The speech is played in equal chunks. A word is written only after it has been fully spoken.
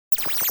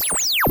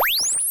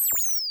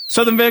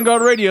Southern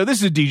Vanguard Radio.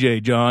 This is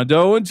DJ John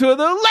Doe, and to the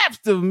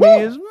left of me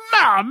is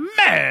my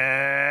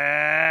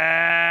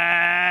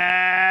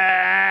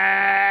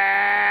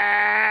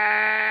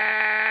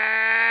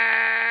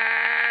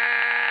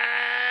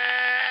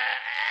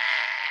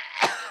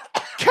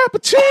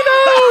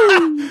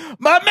Cappuccino.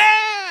 my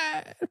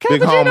man.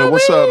 Big homie,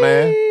 what's up,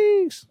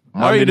 man?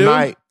 How are you doing?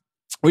 Night.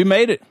 We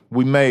made it.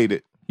 We made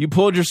it. You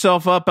pulled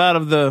yourself up out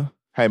of the...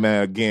 Hey,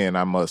 man, again,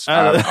 on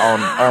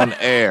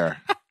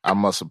air, I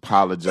must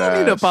apologize. You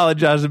need to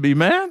apologize to me,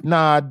 man.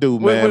 Nah, I do,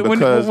 man,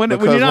 because when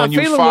you're not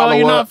feeling well,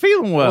 you're not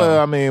feeling well. Well,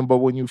 I mean, but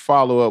when you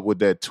follow up with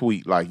that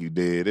tweet like you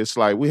did, it's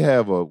like we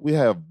have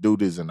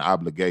duties and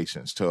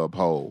obligations to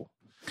uphold.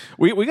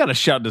 We got to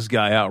shout this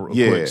guy out real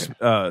quick.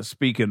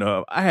 Speaking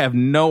of, I have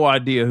no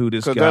idea who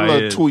this guy is. Because that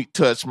little tweet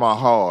touched my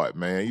heart,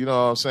 man. You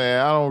know what I'm saying?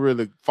 I don't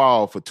really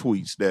fall for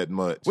tweets that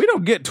much. We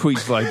don't get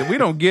tweets like that. We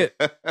don't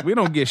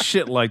get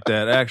shit like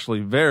that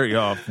actually very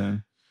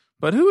often.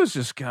 But who is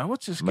this guy?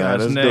 What's this guy's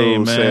this name,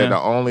 dude man? Said the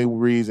only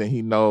reason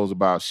he knows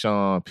about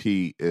Sean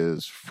P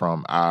is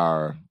from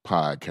our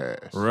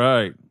podcast.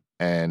 Right.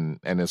 And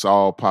it's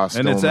all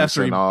posthumous and it's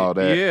after and all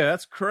that. Yeah,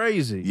 that's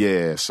crazy.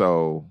 Yeah,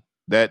 so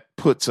that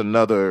puts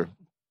another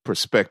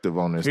perspective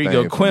on this thing.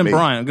 Here you go, Quinn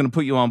Bryant. I'm going to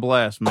put you on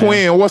blast, man.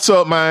 Quinn, what's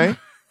up, man?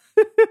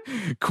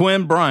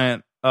 Quinn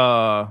Bryant,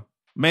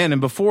 man,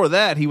 and before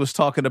that, he was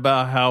talking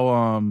about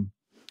how,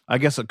 I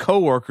guess a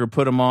coworker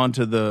put him on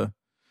to the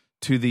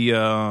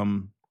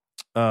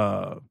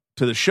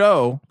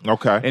show.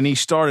 Okay. And he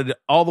started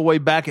all the way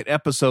back at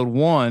episode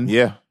 1.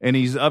 Yeah. And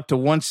he's up to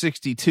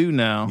 162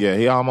 now. Yeah,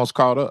 he almost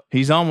caught up.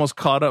 He's almost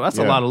caught up. That's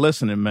a lot of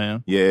listening,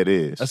 man. Yeah, it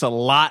is. That's a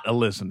lot of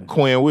listening.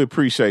 Quinn, we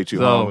appreciate you,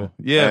 homie.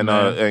 Yeah, and,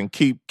 man. And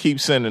keep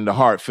sending the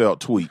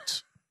heartfelt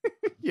tweets.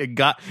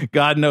 Yeah,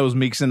 God knows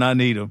Meeks and I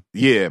need him.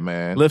 Yeah,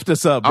 man. Lift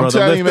us up, brother. I'm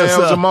telling you, man,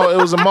 it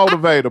was a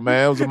motivator,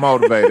 man. It was a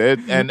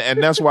motivator. And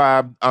that's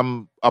why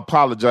I'm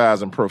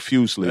apologizing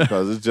profusely,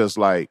 because it's just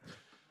like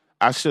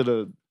I should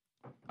have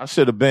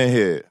been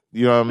here.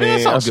 You know what I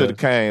mean? I should have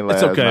came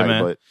last night,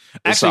 man. But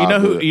actually,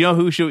 you know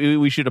who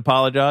we should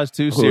apologize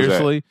to?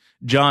 Seriously,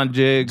 John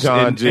Jiggs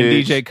and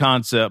DJ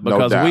Concept,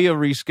 because we have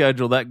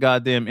rescheduled that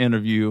goddamn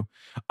interview.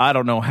 I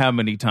don't know how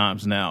many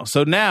times now.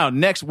 So now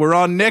we're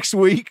on next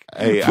week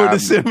for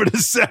December the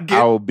 2nd.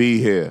 I will be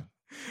here.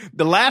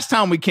 The last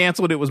time we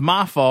canceled, it was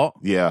my fault.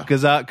 Yeah,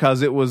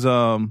 because it was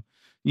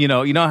you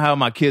know how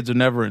my kids are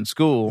never in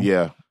school.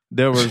 Yeah.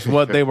 There was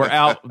they were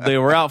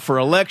out for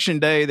election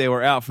day. They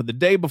were out for the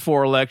day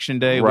before election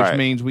day, which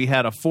means we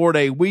had a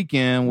 4-day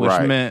weekend,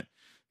 which meant,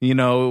 it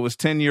was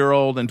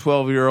 10-year-old and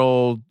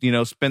 12-year-old,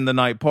 spend the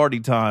night party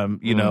time,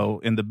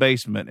 in the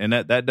basement. And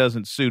that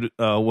doesn't suit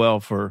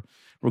well for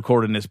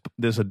recording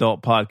this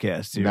adult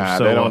podcast here. Nah,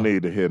 so, they don't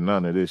need to hear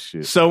none of this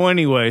shit. So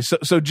anyway,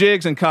 so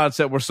Jigs and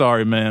Concept, we're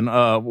sorry, man.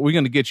 We're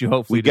going to get you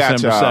hopefully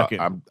December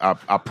 2nd.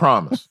 I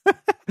promise.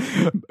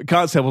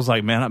 Concept was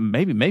like, man,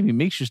 maybe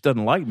Meeks just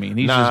doesn't like me, and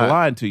he's just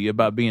lying to you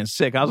about being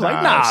sick. I was like,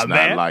 it's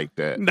man, not like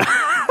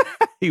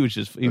that. He was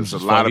just. There's a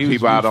lot of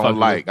people I don't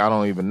like. I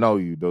don't even know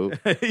you,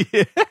 dude.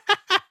 Yeah.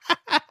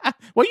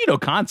 Well, you know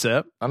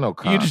Concept. I know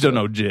Concept. You just don't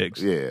know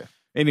Jigs. Yeah.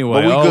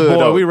 Anyway,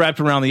 we wrapped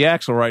around the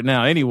axle right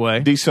now.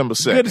 Anyway, December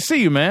 2nd. Good to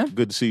see you, man.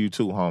 Good to see you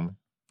too, homie.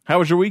 How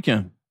was your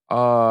weekend?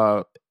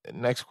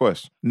 Next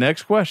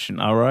question.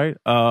 All right.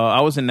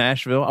 I was in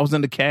Nashville. I was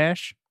in the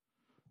Cash.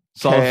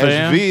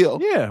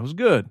 Cashville. Yeah, it was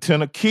good.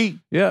 Tennessee.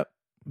 Yeah.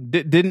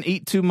 Didn't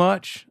eat too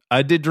much.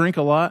 I did drink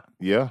a lot.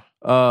 Yeah.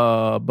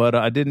 But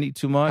I didn't eat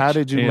too much. How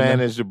did you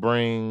manage to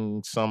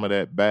bring some of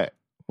that back?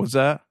 What's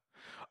that?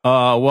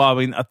 Well, I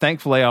mean,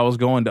 thankfully I was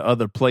going to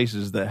other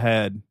places that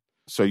had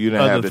so you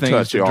didn't have to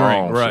touch your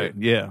own right?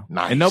 Shit. Yeah,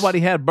 nice. And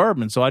nobody had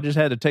bourbon, so I just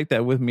had to take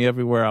that with me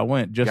everywhere I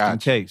went, just in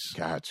case.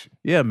 Gotcha.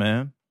 Yeah,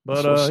 man.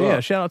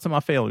 But shout out to my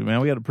family,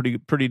 man. We had a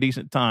pretty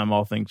decent time,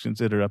 all things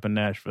considered, up in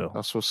Nashville.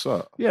 That's what's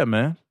up. Yeah,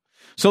 man.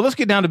 So let's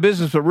get down to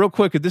business. But real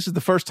quick, if this is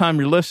the first time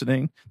you're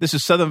listening, this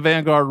is Southern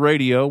Vanguard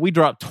Radio. We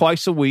drop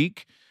twice a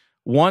week.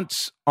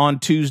 Once on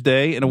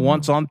Tuesday and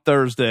once on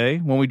Thursday.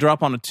 When we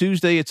drop on a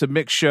Tuesday, it's a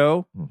mixed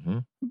show. Mm-hmm.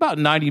 About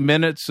 90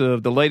 minutes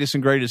of the latest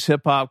and greatest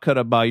hip-hop cut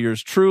up by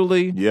yours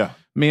truly. Yeah.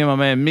 Me and my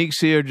man Meeks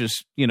here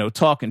just,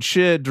 talking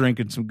shit,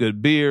 drinking some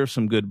good beer,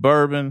 some good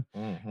bourbon.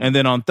 Mm-hmm. And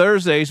then on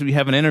Thursdays, we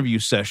have an interview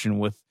session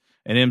with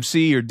an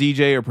MC or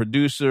DJ or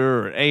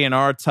producer or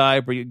A&R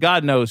type, or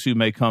God knows who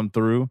may come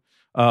through.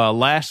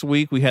 Last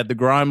week, we had the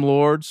Grime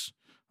Lords,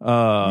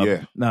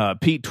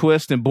 Pete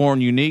Twist and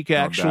Born Unique,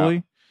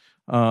 actually.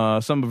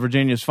 Some of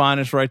Virginia's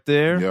finest right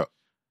there. Yep.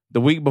 The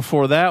week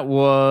before that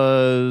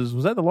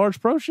was that the Large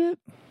Pro shit?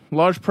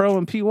 Large Pro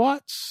and P.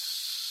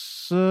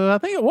 Watts? I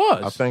think it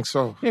was. I think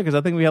so. Yeah, because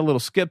I think we had a little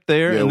skip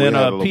there. And then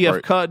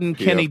P.F. Cuttin,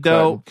 Kenny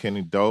Dope.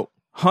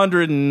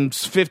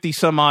 150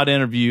 some odd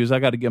interviews. I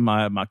got to get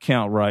my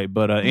count right.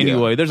 But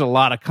anyway, there's a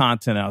lot of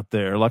content out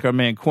there. Like our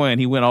man Quinn,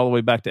 he went all the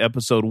way back to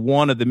episode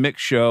 1 of the Mix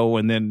Show,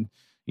 and then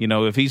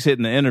if he's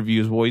hitting the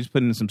interviews, boy, he's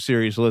putting in some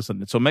serious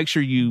listening. So make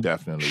sure you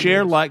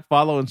share, like,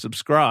 follow, and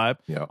subscribe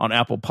on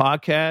Apple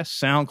Podcasts,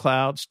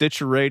 SoundCloud,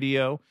 Stitcher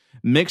Radio,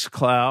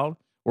 Mixcloud,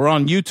 We're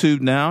on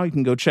YouTube now. You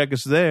can go check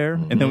us there.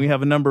 And then we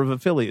have a number of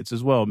affiliates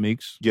as well,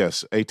 Meeks.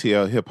 Yes,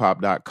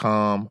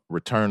 atlhiphop.com,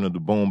 Return of the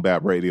Boom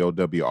Bap Radio,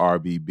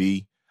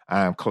 WRBB.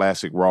 I am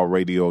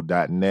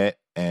classicrawradio.net,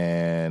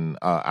 and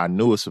our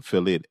newest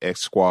affiliate,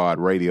 X Squad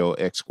Radio,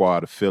 X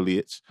Squad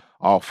affiliates.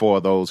 All 4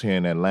 of those here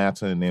in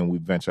Atlanta, and then we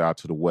venture out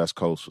to the West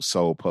Coast for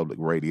Soul Public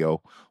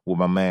Radio with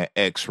my man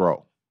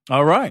X-Ro.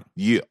 All right.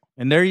 Yeah.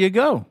 And there you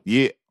go.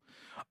 Yeah.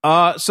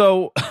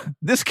 So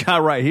this guy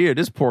right here,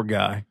 this poor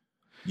guy.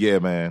 Yeah,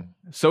 man.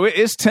 So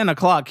it's 10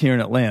 o'clock here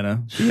in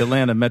Atlanta, the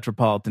Atlanta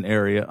metropolitan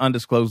area,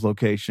 undisclosed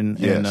location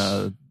in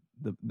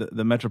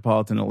the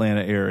metropolitan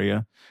Atlanta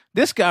area.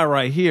 This guy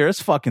right here,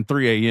 it's fucking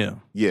 3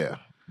 a.m. Yeah.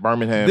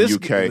 Birmingham,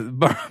 UK.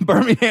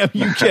 Birmingham,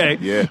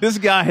 UK. Yeah. This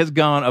guy has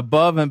gone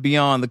above and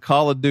beyond the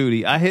Call of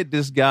Duty. I hit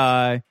this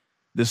guy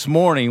this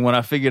morning when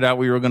I figured out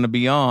we were going to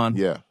be on.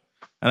 Yeah.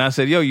 And I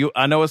said, yo,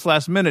 I know it's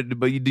last minute,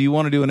 but do you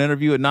want to do an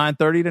interview at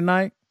 9:30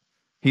 tonight?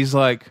 He's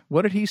like,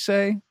 what did he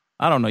say?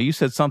 I don't know. You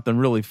said something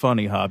really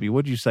funny, Hobby.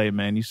 What'd you say,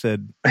 man? You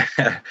said,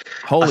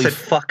 holy... I said,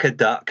 fuck a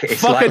duck.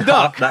 It's fuck like a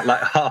duck. Like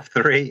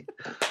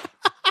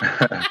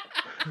 3:30.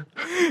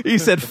 He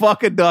said,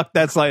 fuck a duck.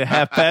 That's like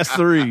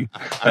 3:30.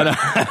 And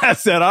I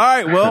said, all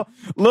right, well,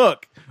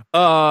 look,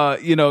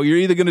 you're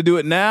either going to do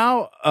it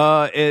now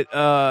at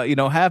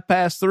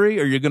 3:30,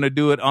 or you're going to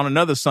do it on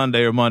another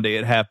Sunday or Monday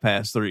at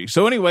 3:30.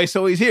 So anyway,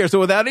 so he's here. So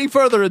without any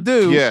further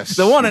ado,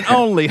 the one and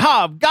only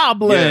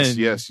Hobgoblin.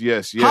 Yes.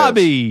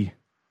 Hobby.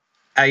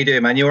 How you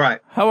doing, man? You all right?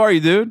 How are you,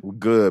 dude?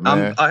 Good,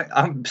 man.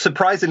 I'm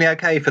surprisingly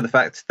okay for the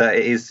fact that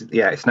it is.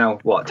 Yeah, it's now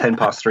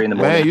 10:03 in the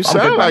morning. Man, you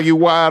sound like you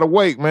wide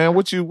awake, man.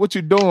 What you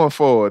doing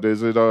for it?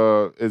 Is it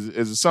is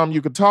it something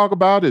you could talk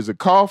about? Is it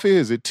coffee?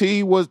 Is it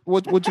tea? What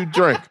you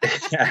drink?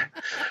 Yeah,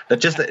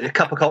 just a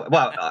cup of coffee.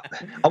 Well,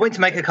 I went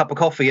to make a cup of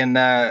coffee, and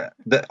I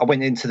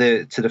went into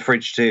the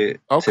fridge to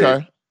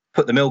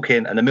put the milk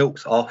in, and the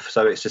milk's off,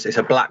 so it's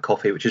a black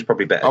coffee, which is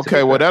probably better.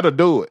 Okay, well that'll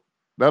do it.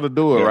 That'll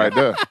do it right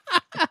there.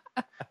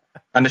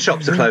 And the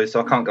shops are closed, so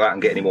I can't go out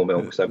and get any more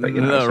milk. So, but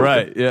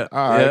right, yeah,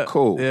 all right,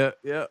 cool, yeah.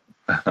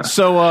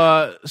 So,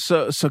 God,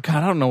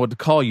 I don't know what to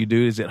call you,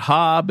 dude. Is it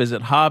Hob? Is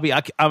it Hobby?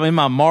 I'm in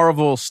my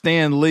Marvel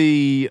Stan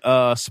Lee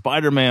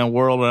Spider-Man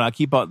world, and I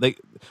keep on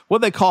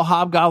what they call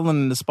Hobgoblin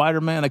in the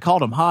Spider-Man. They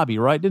called him Hobby,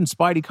 right? Didn't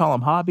Spidey call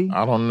him Hobby?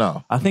 I don't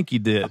know. I think he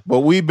did.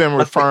 But we've been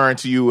referring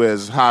to you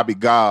as Hobby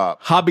Gob.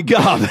 Hobby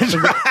Gob, that's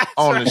right.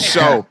 On the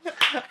show.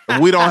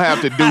 We don't have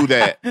to do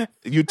that.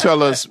 You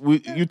tell us.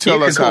 Mate. You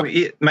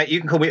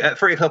can call me at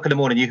 3:00 in the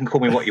morning. You can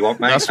call me what you want,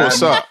 mate. That's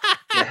what's up.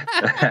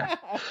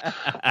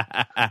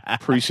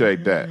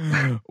 Appreciate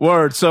that.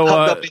 Word. So,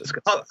 hobby,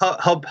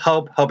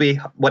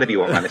 whatever you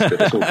want, man. It's good.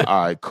 It's all good.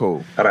 All right,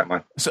 cool. I don't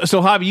mind.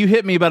 So, Hobby, you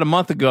hit me about a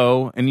month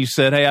ago, and you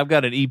said, "Hey, I've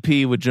got an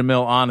EP with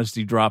Jamil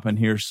Honesty dropping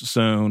here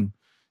soon.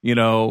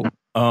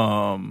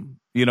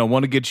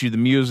 Want to get you the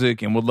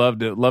music, and would love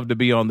to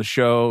be on the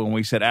show." And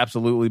we said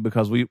absolutely,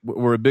 because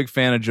we're a big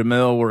fan of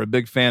Jamil, we're a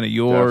big fan of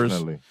yours.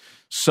 Definitely.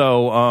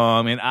 So,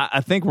 and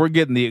I think we're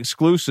getting the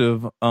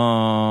exclusive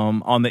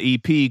on the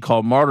EP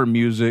called Martyr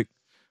Music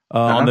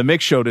on the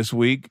Mix Show this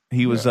week.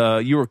 He was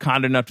you were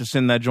kind enough to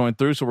send that joint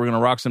through, so we're going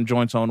to rock some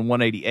joints on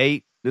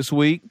 188 this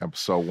week.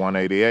 Episode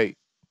 188.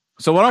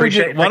 So why don't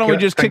we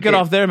just kick it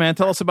off there, man?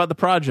 Tell us about the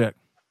project.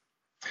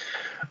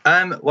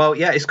 Well,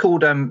 yeah, it's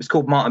called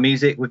Martyr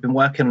Music. We've been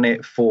working on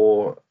it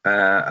for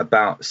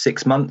about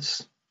 6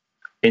 months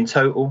in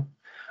total.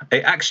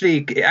 It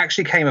actually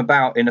came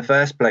about in the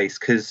first place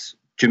because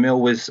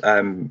Jamil was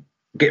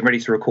getting ready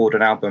to record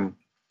an album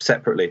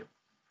separately,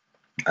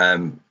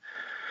 and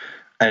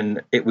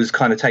it was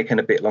kind of taking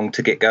a bit long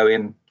to get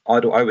going. I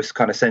was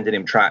kind of sending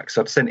him tracks.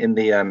 I'd sent him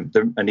the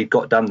and he'd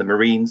got done the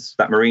Marines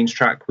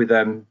track with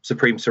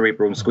Supreme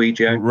Cerebral and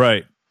Squeegeo,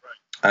 right?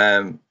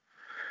 And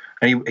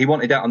he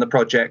wanted out on the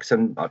project,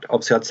 and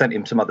obviously I'd sent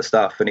him some other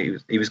stuff, and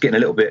he was getting a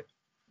little bit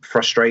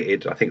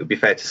frustrated, I think it would be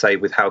fair to say,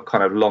 with how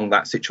kind of long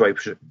that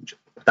situation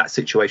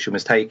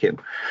was taking.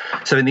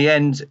 So in the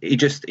end, he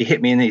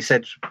hit me and he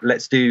said,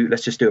 let's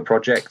just do a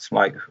project.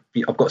 Like,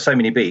 I've got so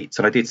many beats,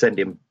 and I did send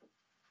him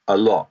a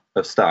lot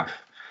of stuff.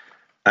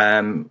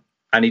 And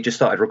he just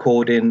started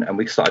recording, and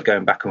we started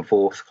going back and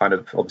forth, kind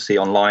of obviously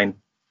online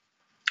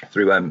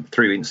through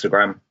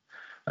Instagram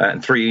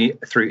and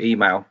through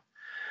email.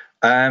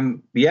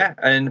 And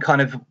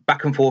kind of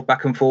back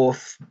and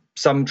forth.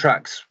 Some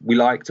tracks we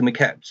liked, and we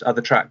kept.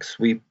 Other tracks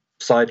we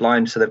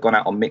sidelined, so they've gone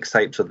out on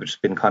mixtapes, or they've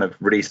just been kind of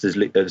released as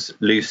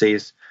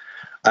loosies.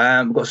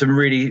 We've got some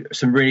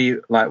really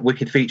like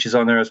wicked features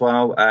on there as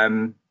well.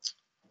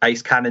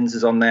 Ace Cannons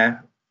is on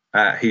there,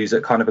 who's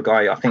a kind of a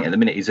guy. I think at the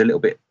minute he's a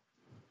little bit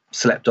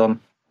slept on.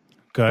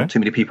 Okay. Not too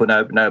many people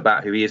know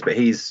about who he is, but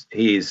he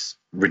is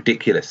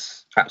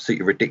ridiculous,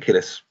 absolutely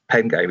ridiculous.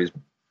 Pen game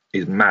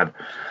is mad.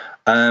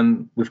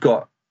 We've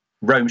got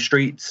Rome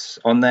Streets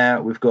on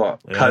there. We've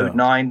got Code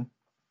 9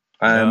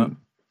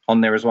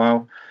 on there as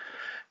well.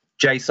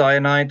 Jay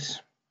Cyanide,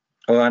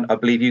 I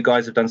believe you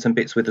guys have done some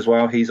bits with as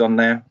well. He's on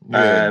there.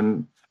 Yeah.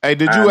 Hey,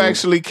 did you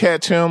actually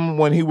catch him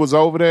when he was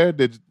over there?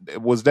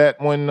 Was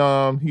that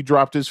when he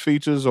dropped his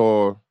features,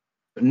 or?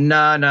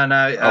 No.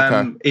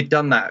 Okay. He'd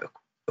done that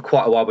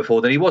quite a while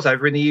before. Then he was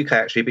over in the UK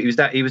actually, but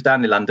he was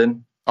down in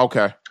London.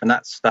 Okay. And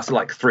that's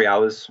like 3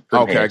 hours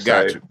from here.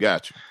 Got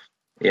you.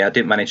 Yeah, I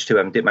didn't manage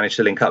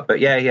to link up, but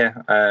yeah.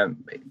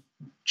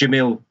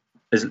 Jamil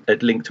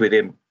had linked with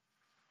him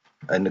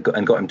and got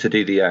him to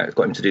do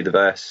the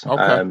verse.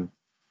 Okay.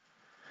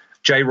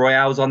 Jay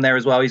Royale's on there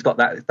as well. He's got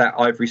that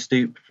Ivory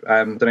Stoop.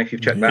 Don't know if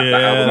you've checked that. Yeah,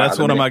 that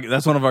album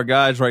that's one of our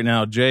guys right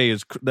now. Jay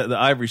is the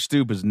Ivory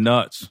Stoop is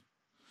nuts.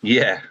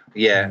 Yeah.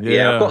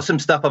 I've got some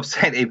stuff I've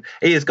sent him.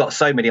 He has got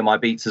so many of my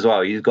beats as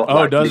well. He's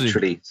got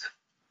literally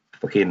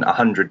fucking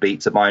 100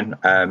 beats of mine.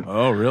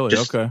 Oh, really?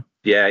 Okay.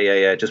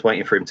 Yeah. Just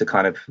waiting for him to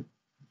kind of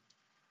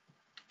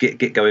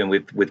get going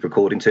with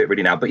recording to it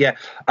really now. But yeah,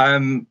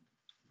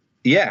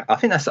 I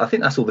think that's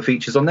all the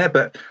features on there.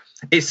 But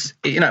it's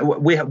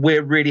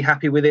we're really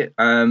happy with it,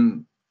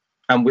 and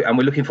we're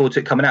looking forward to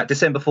it coming out.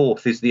 December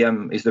 4th is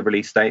the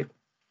release date.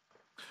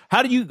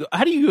 How do you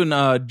and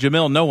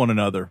Jamil know one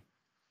another?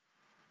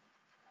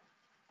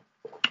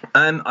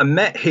 I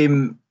met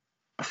him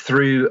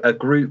through a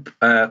group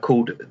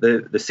called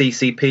the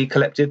CCP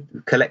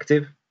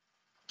Collective.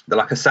 They're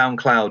like a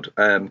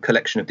SoundCloud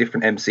collection of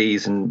different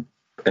MCs and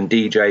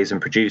DJs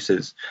and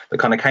producers that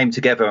kind of came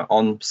together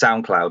on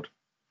SoundCloud.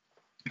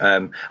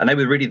 And they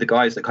were really the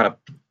guys that kind of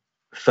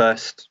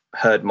first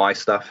heard my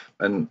stuff,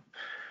 and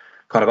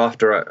kind of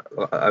after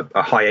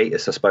a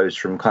hiatus, I suppose,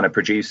 from kind of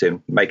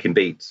producing, making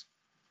beats,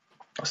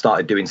 I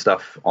started doing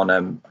stuff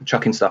on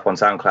chucking stuff on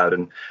SoundCloud.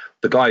 And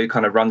the guy who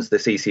kind of runs the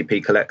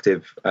CCP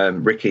Collective,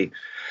 Ricky,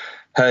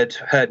 heard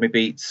my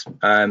beats,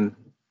 and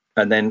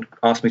then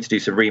asked me to do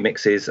some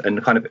remixes,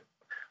 and kind of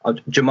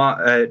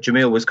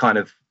Jamil was kind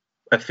of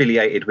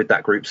affiliated with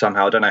that group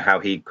somehow. I don't know how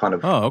he kind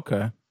of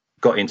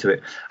got into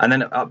it. And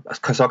then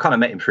so I kind of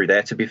met him through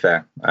there, to be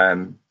fair,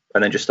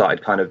 and then just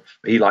started kind of,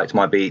 he liked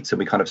my beats and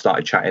we kind of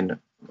started chatting,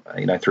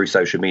 through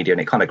social media, and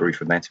it kind of grew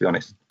from there, to be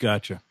honest.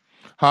 Gotcha.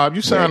 Hob,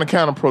 you sounding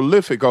kind of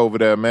prolific over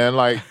there, man.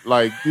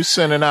 Like you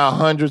sending out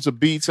hundreds of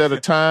beats at a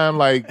time.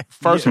 Like,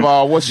 first of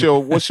all, what's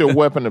your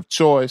weapon of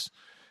choice?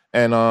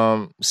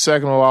 And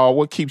second of all,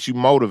 what keeps you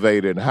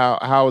motivated?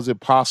 How is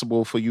it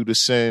possible for you to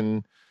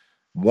send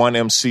one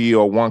MC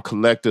or one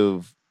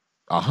collective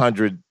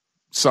 100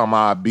 some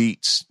odd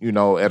beats,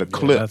 at a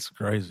clip? That's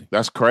crazy.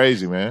 That's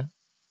crazy, man.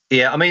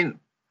 Yeah, I mean,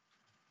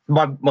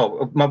 my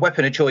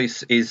weapon of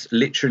choice is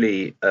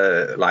literally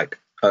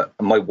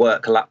my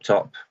work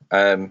laptop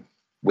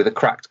with a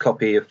cracked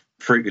copy of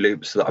Fruity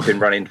Loops that I've been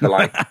running for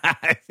like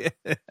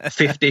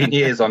 15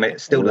 years on it,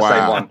 still the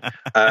same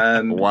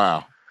one.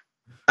 Wow.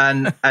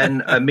 And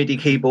a MIDI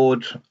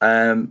keyboard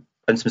and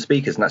some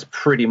speakers, and that's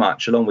pretty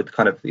much, along with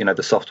kind of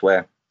the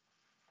software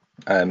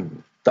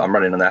that I'm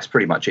running on. That's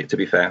pretty much it, to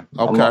be fair.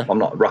 Okay. I'm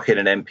not rocking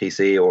an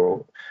MPC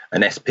or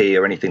an SP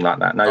or anything like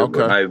that.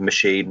 No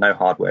machine, no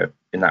hardware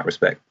in that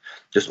respect.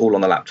 Just all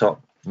on the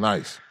laptop.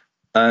 Nice.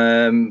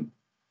 And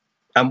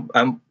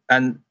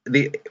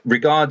the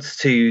regards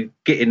to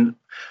getting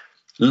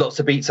lots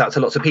of beats out to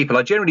lots of people,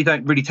 I generally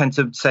don't really tend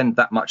to send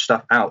that much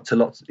stuff out to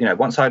lots.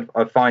 Once I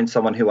find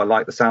someone who I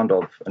like the sound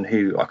of and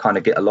who I kind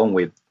of get along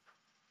with,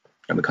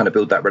 and we kind of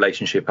build that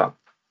relationship up,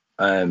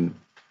 I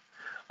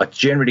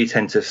generally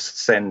tend to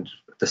send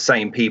the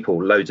same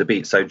people loads of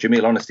beats. So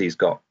Jamil Honesty's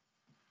got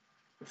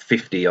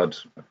 50 odd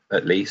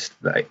at least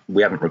that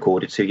we haven't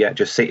recorded to yet,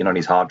 just sitting on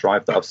his hard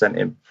drive that I've sent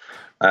him.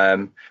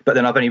 But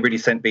then I've only really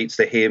sent beats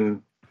to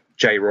him,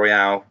 Jay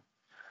Royale,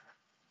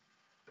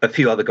 a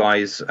few other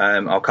guys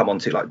I'll come on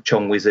to, like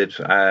Chong Wizard,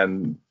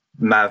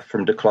 Mav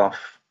from The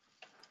Cloth,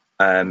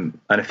 and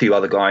a few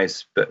other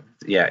guys. But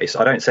yeah,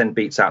 I don't send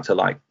beats out to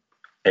like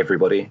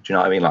everybody. Do you know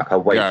what I mean? Like I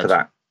wait for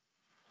that.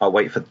 I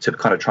wait to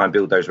kind of try and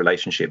build those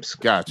relationships.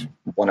 Gotcha.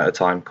 One at a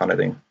time, kind of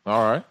thing.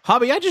 All right.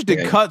 Hobby, I just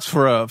did cuts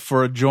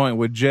for a joint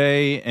with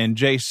Jay and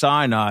Jay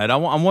Cyanide.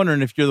 I'm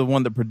wondering if you're the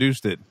one that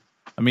produced it.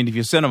 I mean, if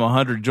you sent him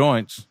 100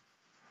 joints.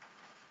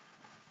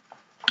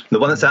 The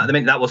one that's out at the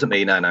minute, that wasn't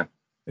me. No.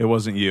 It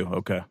wasn't you.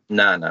 Okay.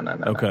 No.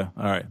 Okay.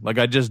 All right. Like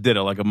I just did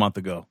it like a month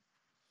ago.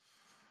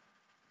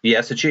 Yeah,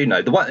 it's a tune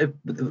though. The one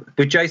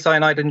with Jay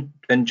Cyanide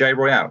and Jay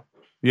Royale.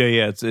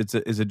 Yeah. It's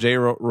a Jay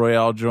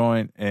Royale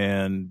joint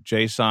and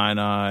Jay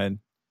Cyanide,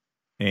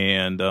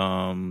 and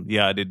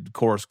I did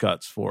chorus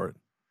cuts for it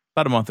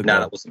about a month ago. No,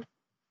 that wasn't.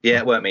 Yeah,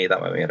 it weren't me.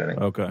 That weren't me. I don't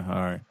think. Okay. All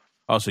right.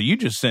 Oh, so you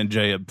just sent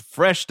Jay a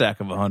fresh stack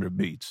of 100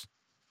 beats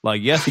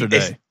like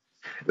yesterday.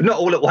 Not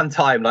all at one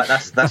time. Like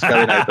that's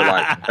going over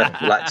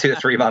like 2 or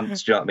 3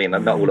 months. Do you know what I mean?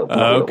 I'm not all at once.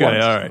 Okay, all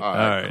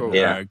right, cool.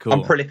 Yeah, all right, cool.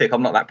 I'm prolific.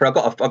 I'm not that. But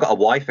I've got a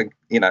wife and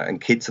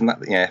and kids and that.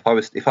 Yeah,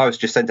 if I was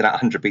just sending out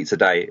 100 beats a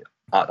day,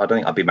 I don't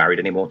think I'd be married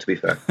anymore. To be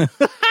fair.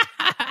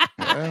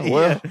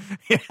 Yeah.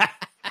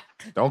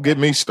 Don't get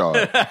me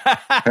started.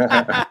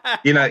 If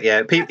you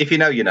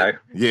know, you know.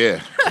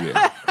 Yeah,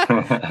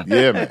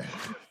 man.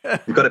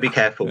 You've got to be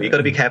careful. You've got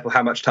to be careful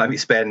how much time you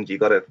spend. You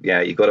got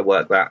to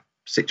work that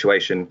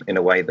situation in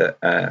a way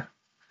that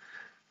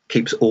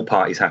keeps all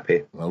parties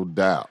happy. No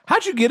doubt.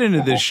 How'd you get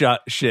into this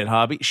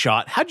hobby?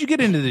 How'd you get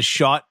into this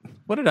shot?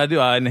 What did I do?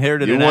 I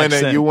inherited an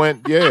accent. You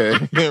went,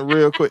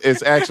 real quick.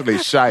 It's actually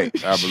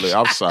shite, I believe.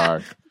 I'm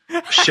sorry.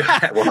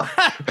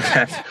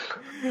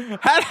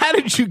 How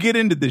did you get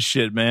into this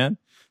shit, man?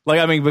 Like,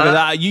 I mean,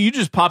 because you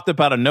just popped up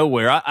out of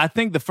nowhere. I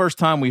think the first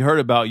time we heard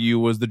about you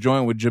was the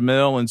joint with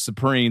Jamil and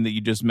Supreme that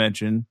you just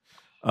mentioned,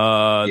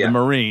 the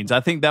Marines.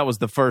 I think that was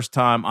the first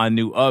time I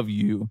knew of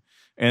you.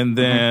 And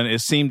then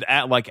it seemed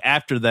like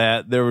after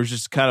that, there was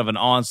just kind of an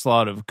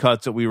onslaught of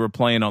cuts that we were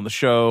playing on the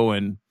show.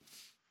 And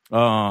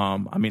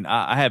I mean,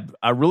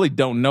 I really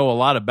don't know a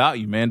lot about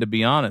you, man, to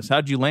be honest.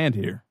 How'd you land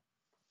here?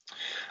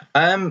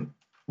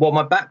 Well,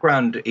 my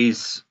background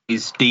is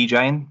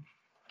DJing.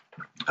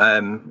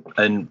 And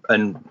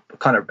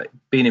kind of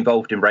being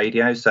involved in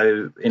radio.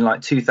 So in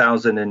like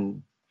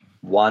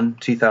 2001,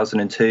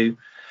 2002,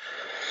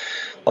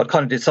 I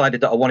kind of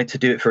decided that I wanted to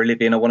do it for a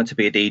living. I wanted to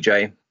be a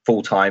DJ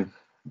full time,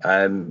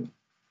 and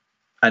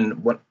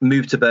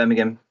moved to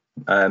Birmingham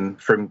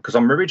because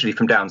I'm originally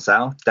from down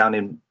south,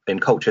 down in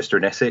Colchester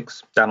in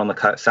Essex, down on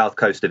the south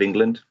coast of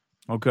England.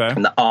 Okay,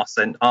 in the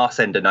arse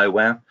end of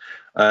nowhere.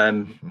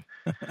 Kind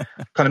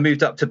of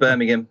moved up to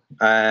Birmingham.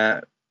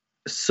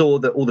 Saw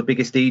that all the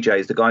biggest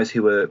DJs, the guys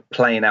who were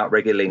playing out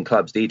regularly in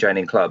clubs, DJing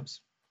in clubs,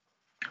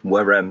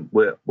 were on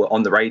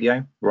the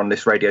radio. We're on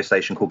this radio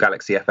station called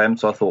Galaxy FM.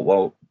 So I thought,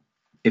 well,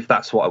 if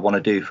that's what I want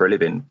to do for a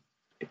living,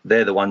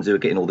 they're the ones who are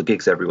getting all the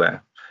gigs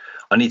everywhere.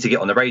 I need to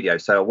get on the radio.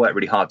 So I worked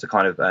really hard to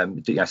kind of,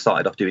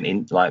 started off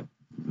doing like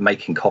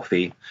making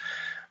coffee,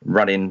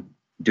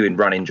 doing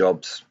running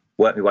jobs,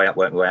 worked my way up.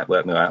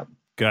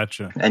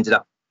 Gotcha.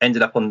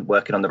 Ended up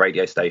working on the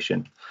radio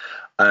station.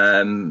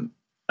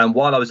 And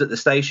while I was at the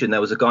station,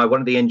 there was a guy, one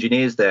of the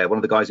engineers there, one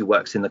of the guys who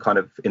works one of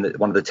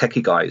the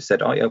techie guys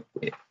said, "Oh yeah,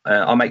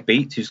 I make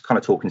beats." He was kind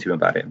of talking to him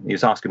about it. He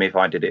was asking me if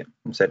I did it.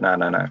 I said, "No."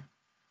 I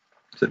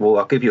said, "Well,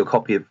 I'll give you a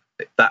copy of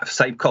that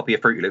same copy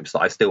of Fruity Loops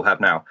that I still have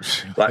now.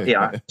 Like,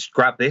 just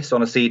grab this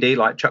on a CD,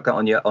 like chuck that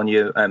on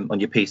your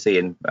PC,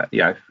 and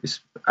just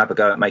have a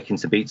go at making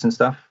some beats and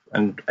stuff."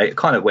 And it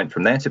kind of went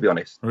from there, to be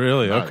honest.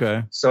 Really?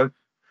 Okay. So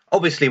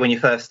obviously, when you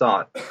first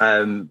start.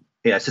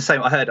 It's the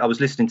same. I was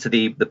listening to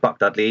the Buck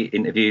Dudley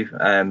interview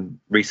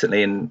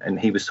recently, and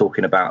he was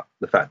talking about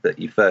the fact that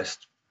you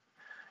first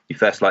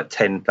like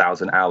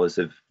 10,000 hours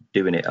of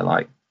doing it are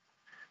like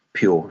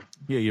pure.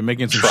 Yeah, you're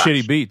making some trash.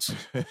 Shitty beats.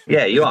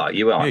 Yeah, you are.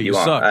 Yeah, you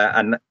suck.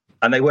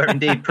 And they were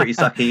indeed pretty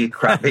sucky,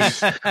 crap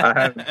beats.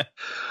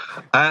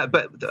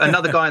 But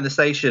another guy in the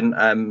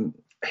station,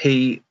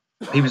 he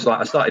was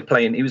like, I started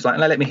playing. He was like,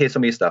 "Let me hear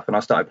some of your stuff," and I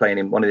started playing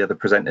him one of the other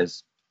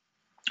presenters.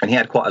 And he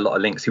had quite a lot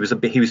of links. He was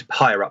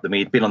higher up than me.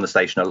 He'd been on the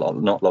station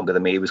not longer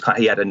than me.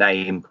 He had a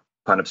name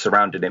kind of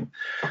surrounded him.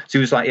 So he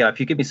was like, "Yeah, if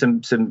you give me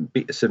some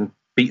beat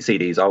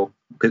CDs,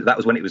 because that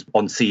was when it was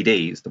on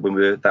CDs.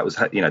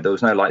 There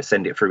was no like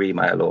send it through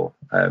email or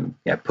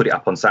put it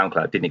up on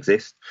SoundCloud. It didn't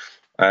exist.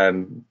 I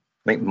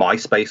think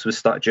MySpace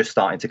was just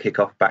starting to kick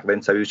off back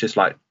then. So he was just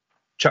like,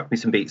 chuck me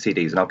some beat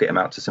CDs and I'll get them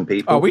out to some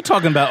people." Are we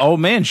talking about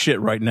old man shit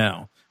right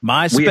now?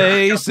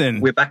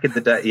 MySpace we're back in the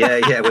day.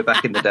 Yeah, we're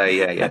back in the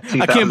day. Yeah.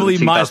 I can't believe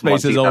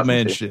MySpace is old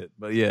man shit,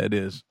 but yeah, it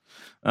is.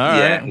 All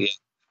right.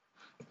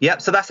 Yeah.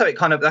 So that's how it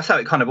kind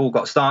of all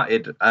got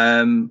started.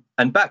 And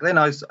back then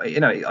I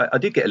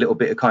did get a little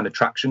bit of kind of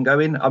traction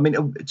going. I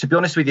mean, to be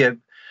honest with you,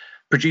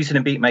 producing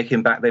and beat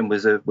making back then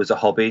was a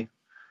hobby.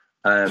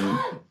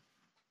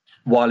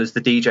 While as the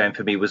DJing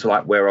for me was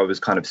like where I was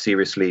kind of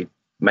seriously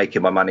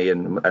making my money,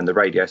 and the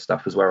radio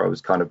stuff was where I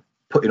was kind of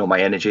putting all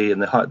my energy,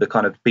 and the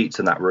kind of beats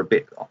and that were a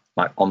bit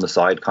like on the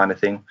side kind of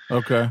thing.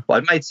 Okay.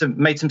 But I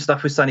made some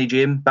stuff with Sonny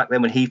Jim back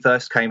then when he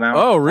first came out.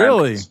 Oh,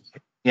 really?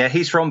 Yeah,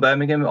 he's from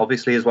Birmingham,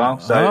 obviously, as well.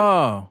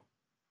 So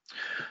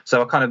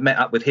I kind of met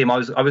up with him. I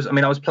was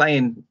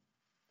playing,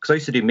 because I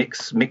used to do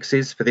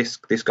mixes for this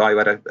guy who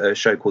had a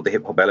show called the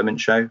Hip Hop Element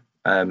Show.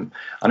 And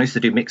I used to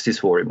do mixes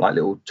for him, like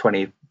little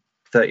 20,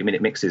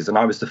 30-minute mixes. And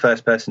I was the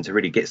first person to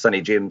really get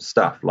Sonny Jim's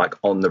stuff like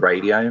on the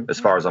radio, as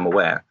far as I'm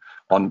aware.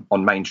 On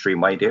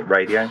mainstream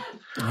radio.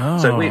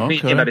 So we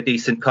had a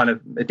decent kind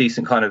of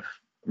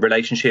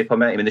relationship. I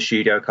met him in the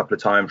studio a couple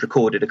of times,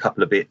 recorded a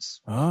couple of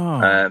bits.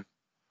 So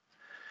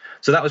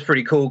that was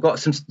pretty cool. I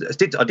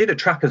did a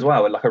track as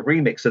well, like a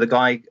remix of the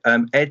guy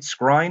Ed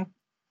Skrein,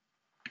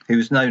 who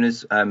was known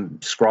as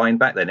Skrein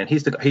back then, and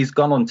he's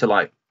gone on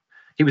to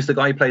he was the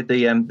guy who played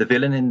the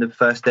villain in the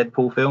first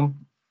Deadpool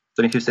film.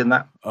 Don't know if you've seen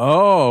that.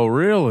 Oh,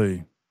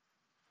 really?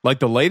 Like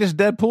the latest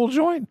Deadpool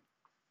joint?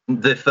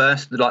 The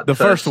first one. The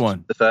first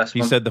one.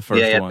 He said the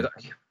first one.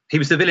 He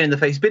was the villain in the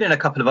face. He's been in a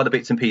couple of other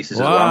bits and pieces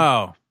as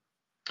well.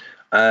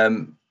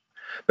 Wow.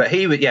 But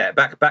he was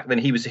back then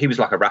he was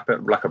like a rapper.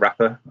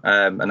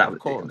 And that was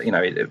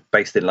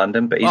based in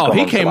London. But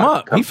he came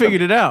up. He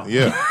figured it out.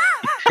 Yeah.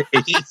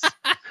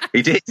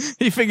 He did.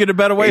 He figured a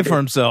better way for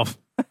himself.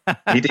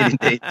 He did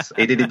indeed.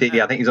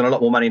 Yeah, I think he's on a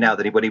lot more money now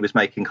than when he was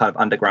making kind of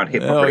underground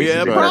hip hop. Oh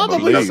yeah,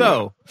 probably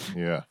so.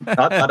 Yeah,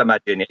 I'd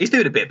imagine. Yeah. He's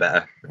doing a bit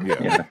better.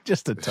 Yeah.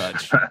 Just a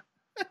touch.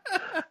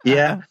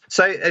 Yeah.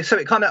 So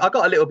it kind of, I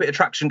got a little bit of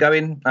traction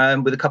going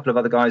with a couple of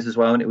other guys as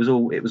well, and it was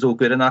all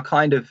good. And I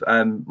kind of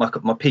my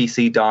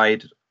PC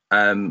died.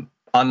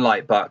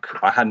 Unlike Buck,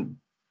 I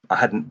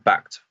hadn't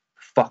backed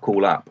fuck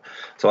all up,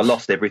 so I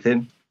lost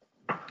everything.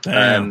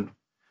 Damn.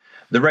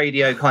 The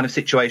radio kind of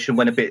situation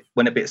went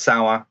a bit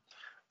sour,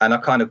 and I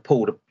kind of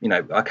pulled.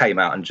 I came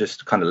out and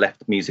just kind of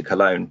left music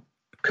alone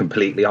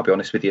completely. I'll be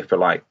honest with you, for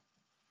like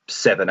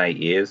 7-8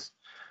 years.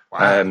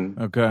 Wow.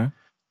 Okay.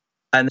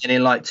 And then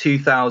in like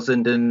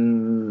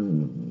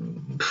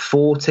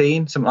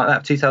 2014, something like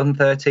that,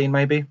 2013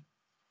 maybe,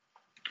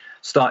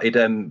 started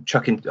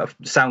chucking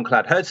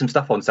SoundCloud. Heard some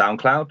stuff on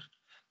SoundCloud.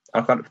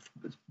 I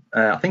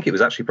think it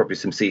was actually probably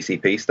some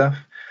CCP stuff.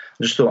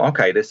 I just thought,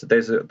 okay,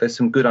 there's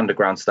some good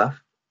underground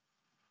stuff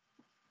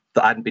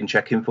that I hadn't been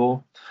checking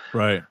for.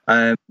 Right.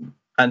 And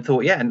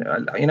thought, yeah,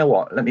 and you know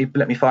what? Let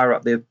me fire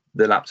up the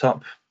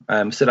laptop.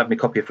 Still have my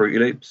copy of Fruity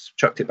Loops.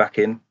 Chucked it back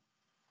in.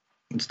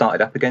 And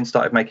started up again,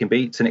 started making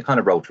beats, and it kind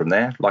of rolled from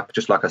there. Like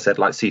I said,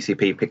 like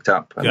CCP picked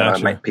up, and I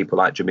met people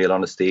like Jamil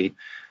Honesty,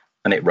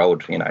 and it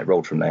rolled from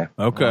there.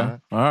 Okay. All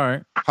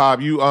right.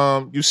 Hob,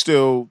 you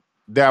still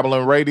dabble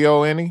in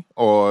radio any,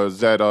 or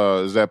is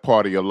that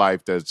part of your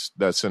life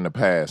that's in the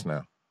past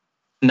now?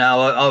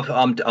 No,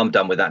 I'm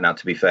done with that now.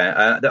 To be fair,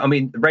 I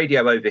mean,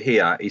 radio over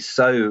here is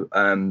so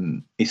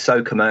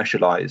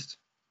commercialized,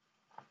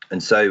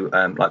 and so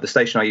like the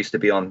station I used to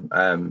be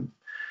on,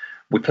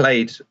 we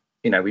played.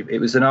 It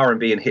was an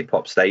R&B and hip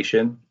hop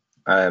station,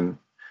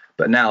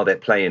 but now they're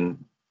playing.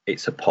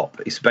 It's a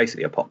pop. It's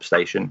basically a pop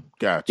station.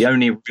 Gotcha. The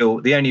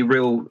only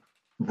real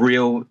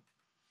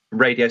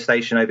radio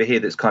station over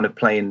here that's kind of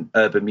playing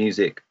urban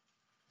music,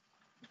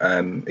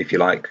 if you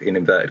like, in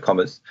inverted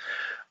commas,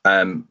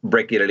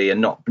 regularly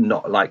and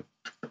not like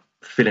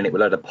filling it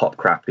with a load of pop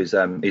crap is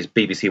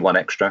BBC One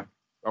Extra.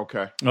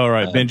 Okay. All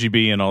right, Benji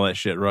B and all that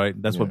shit, right?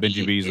 That's what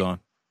Benji B's on.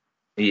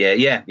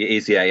 Yeah, it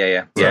is.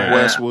 Yeah.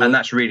 And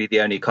that's really the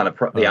only kind of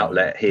the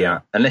outlet here, yeah.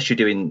 unless you're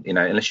doing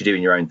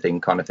your own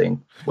thing, kind of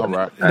thing. All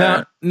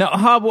right. Now,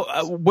 Hob,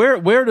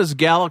 where does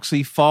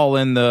Galaxy fall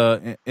in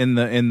the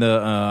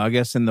I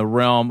guess in the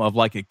realm of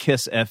like a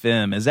Kiss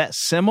FM? Is that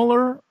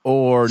similar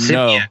or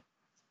no?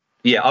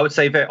 Yeah, I would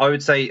say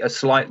a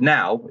slight.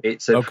 Now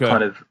it's a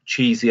kind of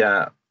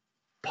cheesier,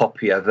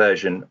 poppier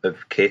version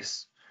of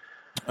Kiss.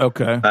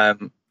 Okay.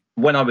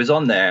 When I was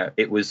on there,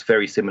 it was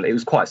very similar. It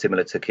was quite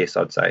similar to Kiss,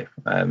 I'd say.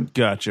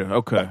 Gotcha.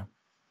 Okay.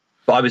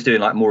 But I was doing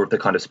like more of the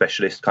kind of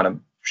specialist kind of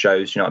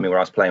shows, you know what I mean, where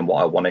I was playing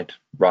what I wanted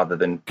rather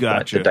than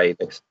like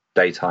the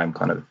daytime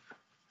kind of,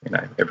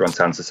 everyone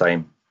sounds the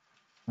same.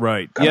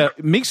 Right. Yeah.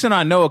 Meeks and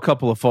I know a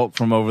couple of folk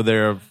from over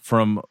there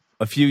from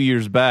a few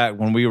years back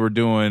when we were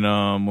doing,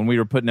 when we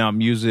were putting out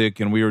music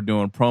and we were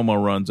doing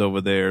promo runs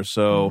over there.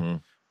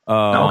 So,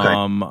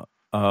 I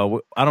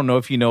don't know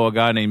if you know a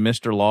guy named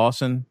Mr.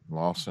 Lawson.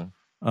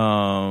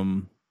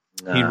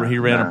 He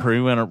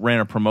ran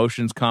a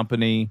promotions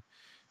company,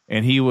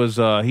 and he was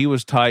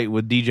tight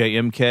with DJ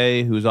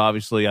MK, who's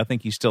obviously, I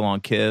think he's still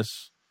on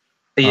Kiss.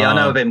 Yeah, I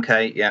know of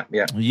MK. Yeah.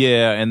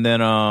 Yeah, and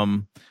then I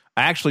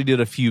actually did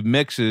a few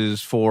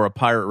mixes for a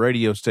pirate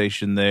radio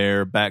station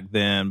there back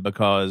then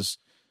because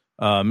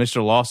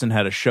Mr. Lawson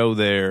had a show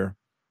there.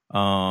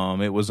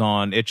 It was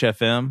on Itch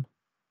FM.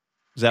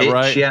 Is that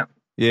right?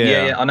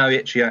 Yeah. I know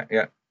Itch.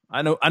 Yeah.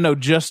 I know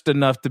just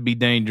enough to be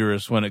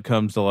dangerous when it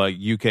comes to like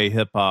UK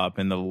hip hop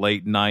in the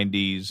late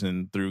 90s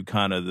and through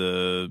kind of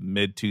the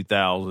mid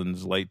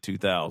 2000s, late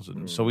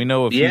 2000s. So we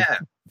know a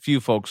few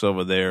folks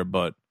over there,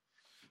 but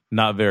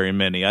not very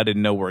many. I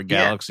didn't know where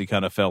Galaxy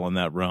kind of fell in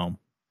that realm.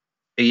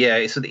 Yeah,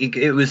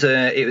 it was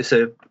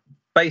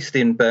based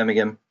in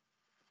Birmingham.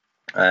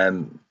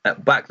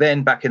 Back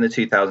in the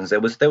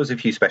 2000s, there was a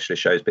few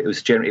specialist shows, but it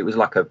was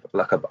like a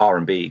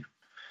R&B.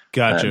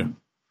 Gotcha.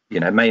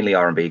 Mainly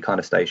R&B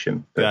kind of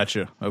station.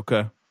 Gotcha.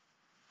 Okay.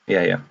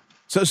 Yeah.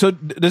 So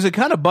does it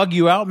kind of bug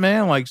you out,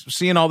 man? Like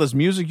seeing all this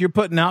music you're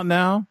putting out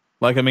now?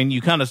 Like, I mean,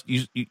 you kind of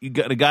you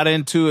got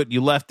into it,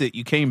 you left it,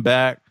 you came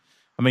back.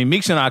 I mean,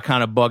 Meeks and I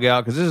kind of bug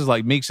out because this is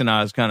like Meeks and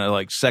I's kind of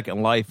like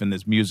second life in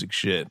this music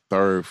shit.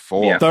 Third or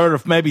fourth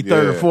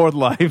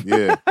life.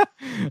 Yeah.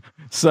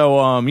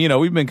 So,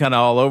 we've been kind of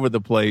all over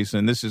the place,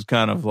 and this is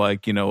kind of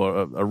like, a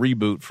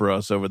reboot for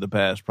us over the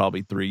past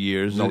probably 3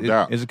 years. No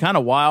doubt. Is it kind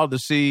of wild to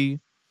see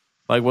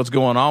like what's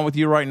going on with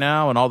you right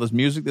now and all this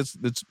music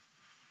that's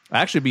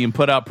actually being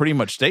put out pretty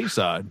much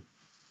stateside?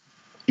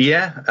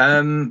 Yeah.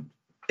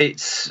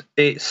 It's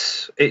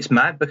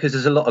mad because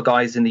there's a lot of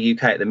guys in the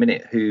UK at the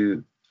minute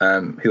who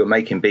are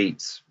making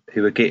beats,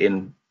 who are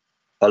getting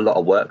a lot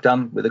of work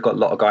done. They've got a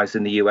lot of guys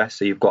in the US.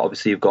 So you've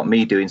got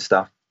me doing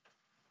stuff.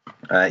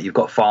 You've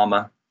got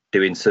Farmer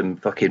doing some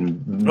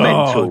fucking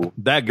mental. Oh,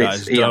 that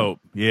guy's dope.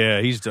 Yeah,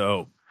 he's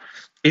dope.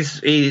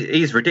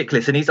 He's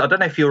ridiculous, and I don't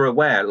know if you're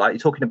aware. Like, you're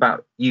talking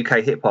about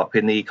UK hip hop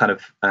in the kind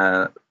of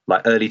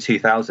like early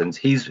 2000s.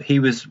 He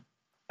was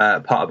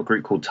part of a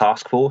group called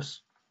Task Force.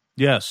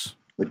 Yes,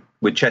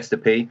 with Chester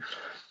P.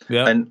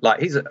 Yeah, and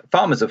like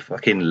Farmer's a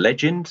fucking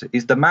legend.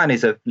 The man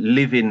is a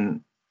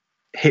living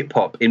hip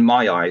hop in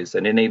my eyes,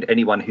 and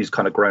anyone who's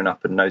kind of grown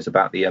up and knows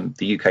about the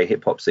UK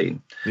hip hop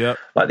scene. Yeah,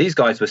 like these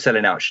guys were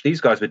selling out. These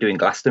guys were doing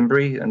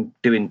Glastonbury and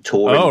doing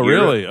touring. Oh,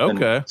 really?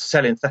 Okay.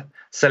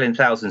 Selling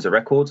thousands of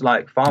records.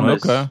 Like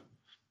Farmer's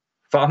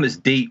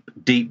deep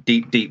in it.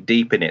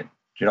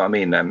 Do you know what I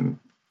mean?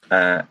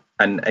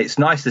 And it's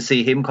nice to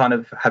see him kind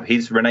of have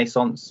his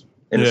renaissance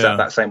in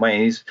that same way.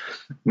 And he's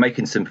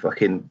making some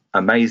fucking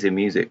amazing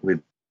music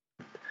with.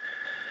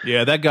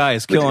 Yeah, that guy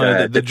is killing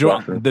it.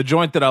 The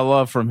joint that I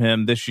love from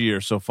him this year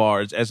so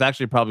far is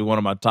actually probably one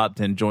of my top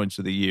 10 joints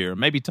of the year,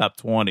 maybe top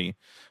 20.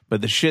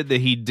 But the shit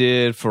that he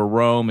did for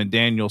Rome and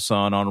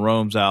Danielson on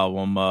Rome's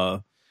album,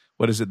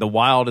 what is it, The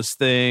Wildest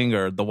Thing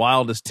or The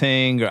Wildest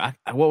Ting? Or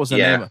what was the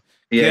name?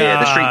 Yeah,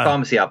 the Street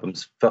Pharmacy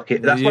albums. Fuck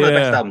it. That's one of the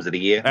best albums of the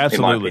year.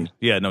 Absolutely.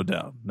 Yeah, no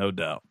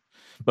doubt.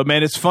 But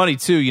man, it's funny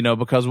too,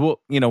 because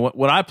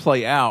when I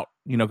play out,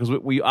 because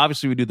we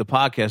obviously do the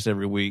podcast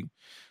every week.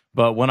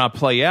 But when I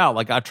play out,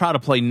 like I try to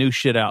play new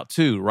shit out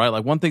too, right?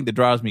 Like one thing that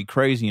drives me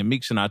crazy, and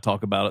Meeks and I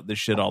talk about this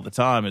shit all the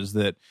time, is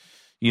that,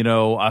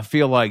 I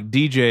feel like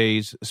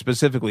DJs,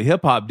 specifically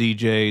hip hop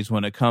DJs,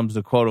 when it comes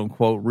to quote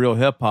unquote real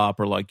hip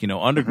hop or like,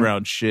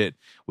 underground shit,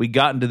 we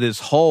got into this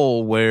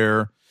hole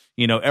where,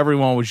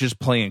 everyone was just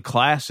playing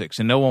classics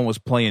and no one was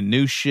playing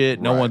new shit.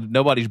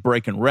 Nobody's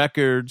breaking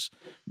records,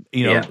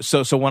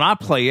 So when I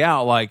play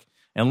out, like,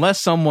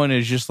 unless someone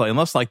is just like,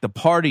 unless like the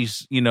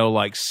party's,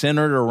 like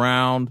centered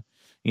around,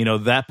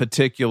 that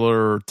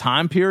particular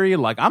time period,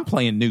 like I'm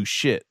playing new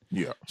shit.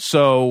 Yeah.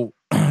 So,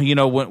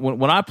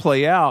 when I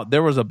play out,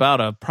 there was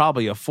about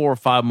probably a 4 or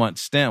 5 month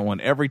stint when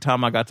every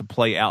time I got to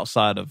play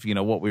outside of,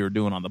 what we were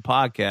doing on the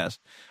podcast,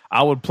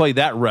 I would play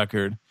that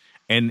record.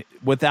 And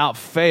without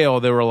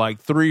fail, there were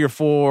like 3 or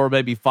 4,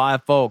 maybe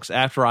 5 folks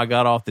after I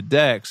got off the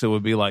decks. It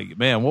would be like,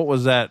 man, what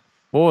was that?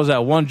 What was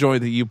that one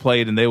joint that you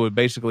played? And they would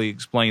basically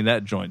explain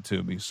that joint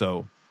to me.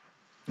 So,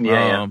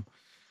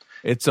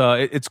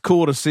 it's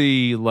cool to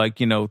see like,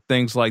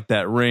 things like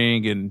that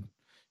ring and,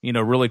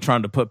 really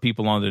trying to put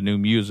people on the new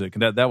music.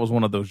 And that was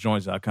one of those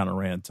joints that I kind of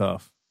ran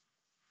tough.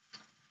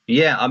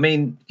 Yeah. I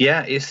mean,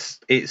 yeah,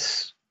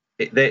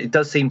 it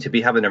does seem to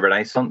be having a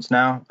renaissance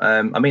now.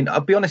 I mean,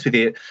 I'll be honest with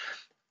you.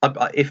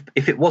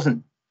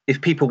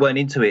 If people weren't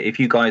into it, if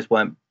you guys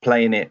weren't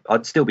playing it,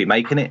 I'd still be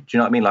making it. Do you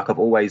know what I mean? Like I've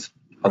always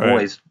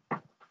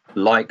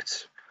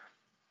liked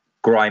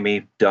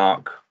grimy,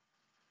 dark,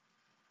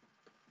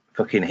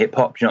 fucking hip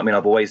hop. Do you know what I mean?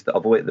 I've always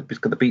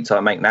the beats I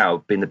make now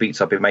have been the beats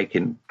I've been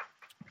making.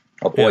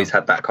 I've always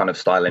had that kind of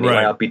style anyway.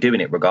 I'd be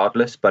doing it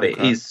regardless, but it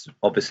is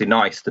obviously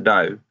nice to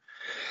know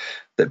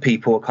that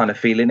people are kind of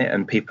feeling it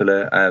and people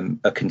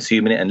are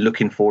consuming it and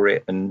looking for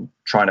it and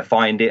trying to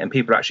find it, and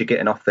people are actually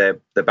getting off their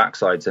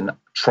backsides and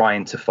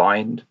trying to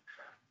find,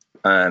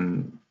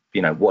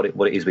 what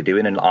it is we're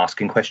doing and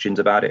asking questions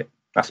about it.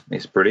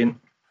 It's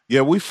brilliant.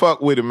 Yeah, we fuck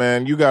with it,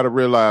 man. You got to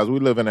realize we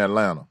live in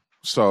Atlanta,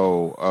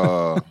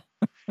 so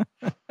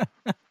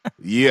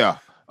yeah.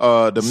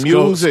 The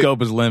music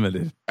scope is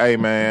limited. Hey,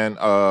 man.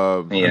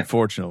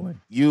 Unfortunately,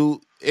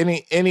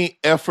 any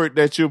effort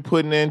that you're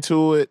putting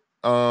into it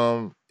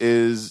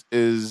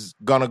is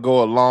gonna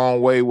go a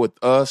long way with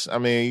us. I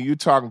mean, you're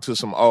talking to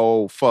some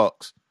old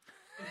fucks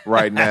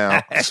right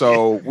now,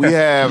 so we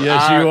have you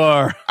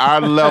are.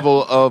 Our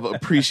level of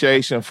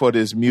appreciation for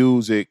this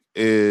music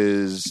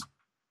is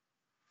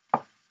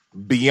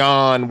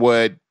beyond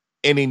what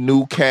any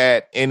new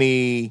cat,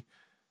 any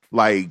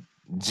like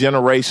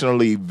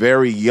generationally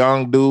very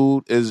young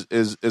dude is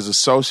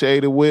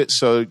associated with.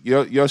 So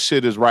your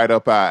shit is right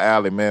up our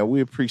alley, man.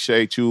 We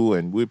appreciate you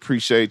and we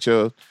appreciate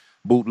your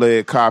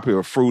bootleg copy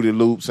of Fruity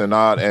Loops and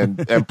all,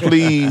 and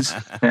please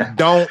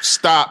don't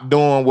stop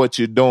doing what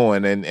you're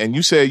doing. And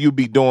you said you'd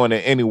be doing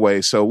it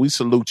anyway, so we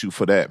salute you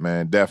for that,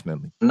 man.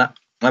 Definitely. No,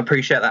 I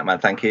appreciate that, man.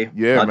 Thank you.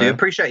 Yeah, I do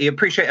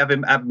appreciate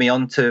having me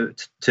on to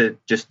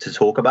just to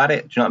talk about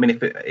it. Do you know what I mean?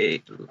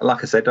 If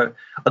like I said, I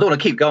don't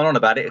want to keep going on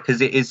about it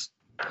because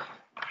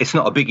it's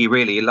not a biggie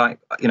really. Like,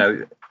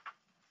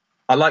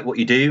 I like what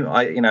you do.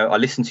 I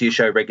listen to your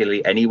show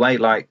regularly anyway.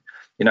 Like,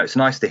 it's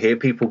nice to hear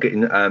people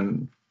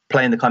getting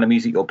playing the kind of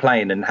music you're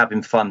playing and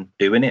having fun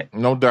doing it.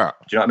 No doubt.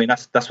 Do you know what I mean?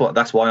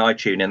 That's why I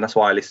tune in. That's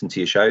why I listen to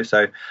your show.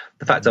 So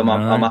the fact I'm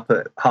up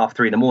at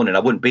 3:30 in the morning, I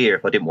wouldn't be here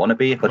if I didn't want to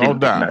be. If I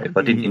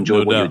didn't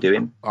enjoy what you're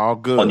doing. All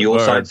good on your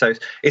side. So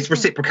it's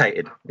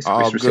reciprocated. It's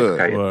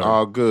reciprocated.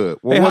 All good.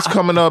 Well, what's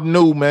coming up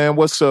new, man?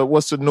 What's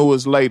the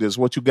newest, latest?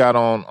 What you got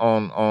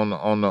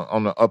on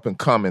the up and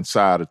coming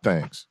side of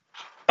things?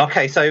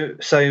 Okay,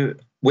 so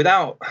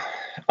without,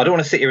 I don't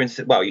want to sit here and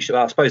say, well, you should.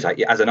 I suppose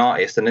as an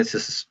artist, and this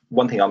is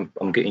one thing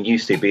I'm getting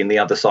used to, being the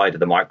other side of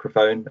the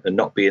microphone and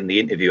not being the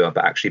interviewer,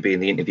 but actually being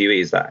the interviewee.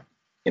 Is that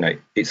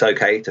it's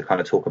okay to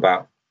kind of talk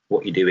about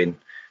what you're doing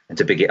and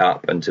to big it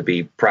up and to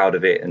be proud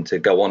of it and to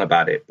go on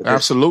about it.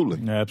 Absolutely.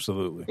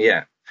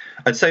 Yeah.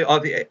 And so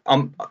I've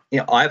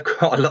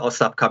got a lot of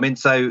stuff coming.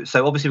 So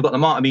obviously we've got the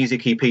Martyr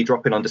Music EP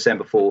dropping on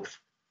December 4th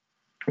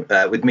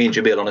with me and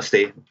Jamil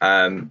Honesty.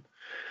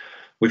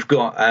 We've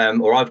got,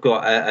 I've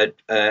got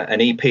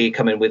an EP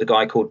coming with a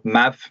guy called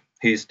Mav,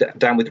 who's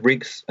down with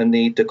Riggs and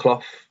the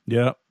Cloth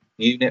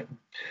unit,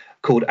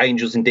 called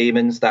Angels and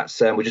Demons.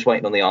 That's we're just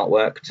waiting on the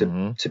artwork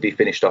to be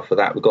finished off of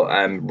that. We've got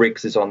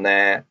Riggs is on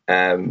there.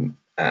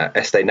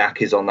 Este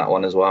Nak is on that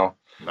one as well.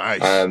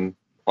 Nice.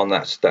 On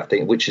that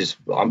thing, which is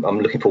I'm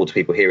looking forward to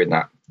people hearing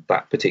that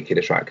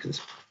particular track because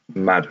it's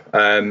mad.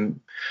 I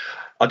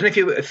don't know if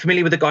you're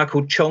familiar with a guy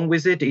called Chong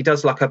Wizard. He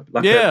does like a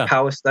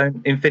Power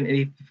Stone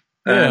Infinity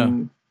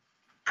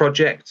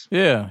project.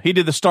 Yeah, he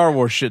did the Star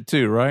Wars shit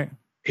too, right?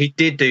 He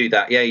did do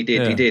that. Yeah, he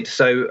did. Yeah. He did.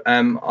 So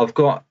I've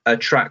got a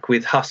track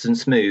with Huss and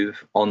Smooth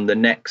on the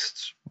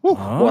next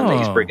one that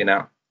he's bringing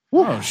out.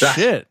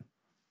 Shit.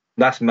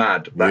 That's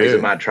mad. That is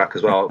a mad track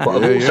as well. But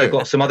I've also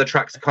got some other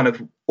tracks kind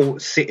of all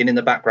sitting in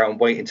the background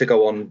waiting to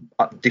go on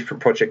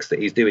different projects that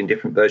he's doing,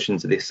 different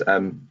versions of this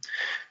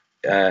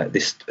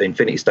this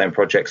Infinity Stone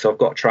project. So I've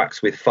got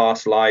tracks with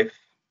Fast Life,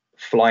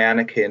 Fly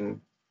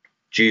Anakin,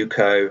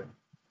 Juco,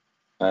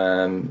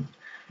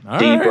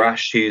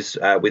 D-Brash, who's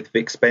with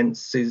Vic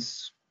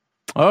Spence's.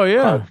 Oh,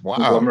 yeah.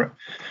 Wow.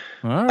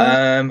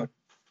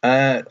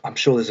 I'm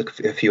sure there's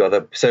a few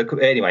other. So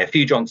anyway, a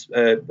few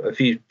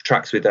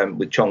tracks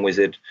with Chong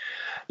Wizard,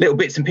 little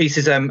bits and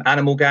pieces.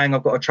 Animal Gang,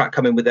 I've got a track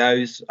coming with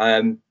those.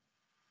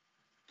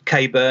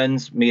 Kay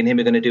Burns, me and him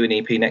are going to do an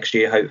EP next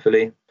year,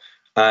 hopefully.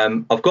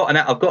 I've got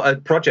a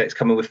project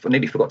coming with. I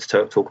nearly forgot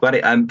to talk about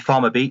it.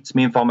 Farmer Beats.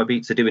 Me and Farmer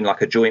Beats are doing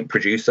like a joint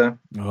producer.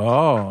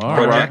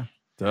 Project.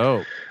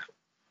 Dope.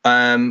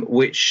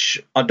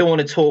 Which I don't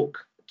want to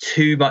talk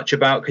too much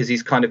about because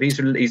he's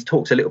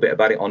talked a little bit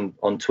about it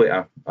on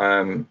Twitter,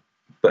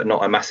 but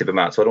not a massive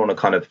amount. So I don't want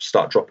to kind of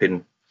start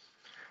dropping,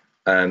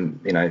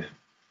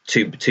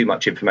 too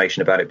much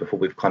information about it before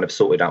we've kind of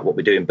sorted out what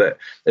we're doing. But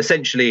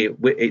essentially,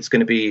 it's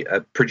going to be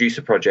a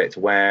producer project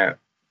where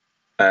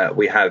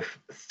we have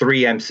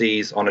 3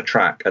 MCs on a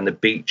track and the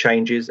beat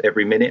changes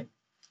every minute.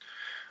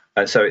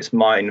 And so it's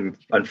mine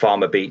and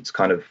Farmer Beats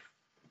kind of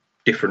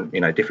different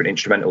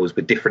instrumentals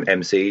with different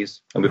MCs,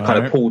 and we've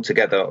kind of pulled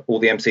together all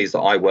the MCs that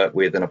I work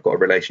with and I've got a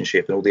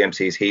relationship, and all the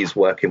MCs he's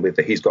working with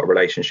that he's got a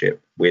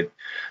relationship with.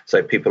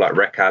 So people like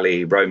Rec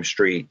Alley, Rome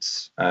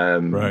Streets,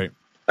 and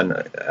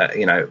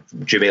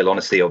Jamil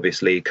Honesty,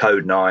 obviously,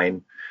 Code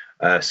 9,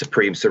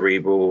 Supreme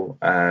Cerebral,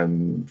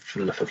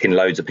 fucking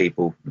loads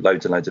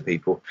and loads of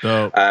people.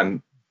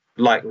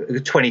 Like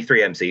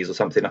 23 MCs or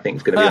something I think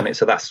is going to be on it.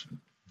 So that's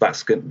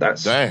good.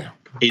 That's damn.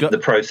 In the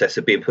process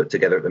of being put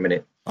together at the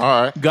minute.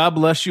 All right. God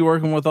bless you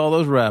working with all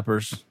those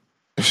rappers.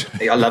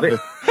 I love it.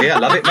 Yeah, I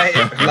love it, mate.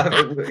 I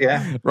love it.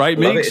 Yeah. Right,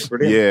 Meeks?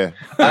 Yeah.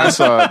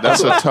 That's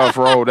a tough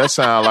road. That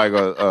sounds like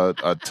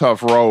a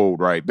tough road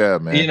right there,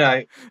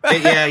 man.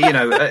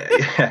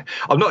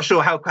 I'm not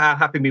sure how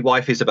happy my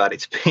wife is about it,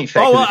 to be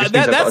fair. Oh, well,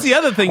 that's the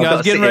other thing I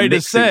was getting ready to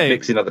say.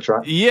 Mixing other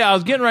tracks. Yeah, I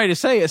was getting ready to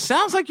say, it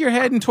sounds like you're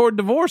heading toward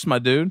divorce, my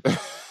dude.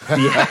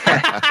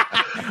 Yeah.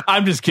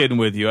 I'm just kidding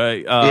with you.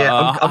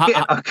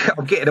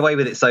 I'm getting away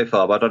with it so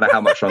far, but I don't know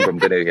how much longer I'm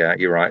going to. Yeah,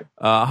 you're right.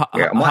 I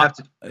might have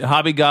to.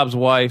 Hobby Gob's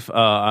wife.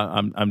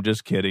 I'm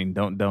just kidding.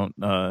 Don't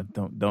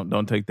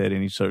take that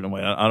any certain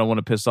way. I don't want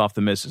to piss off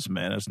the missus,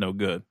 man. That's no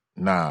good.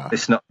 Nah,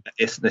 it's not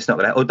going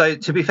to. Although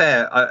to be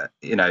fair,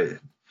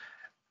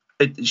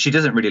 she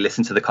doesn't really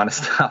listen to the kind of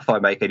stuff I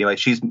make anyway.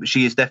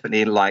 She is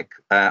definitely like,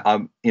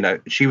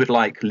 she would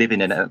like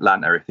living in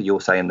Atlanta if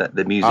you're saying that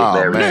the music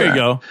there. There you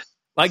go.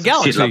 Like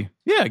Galaxy.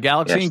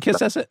 Galaxy and Kiss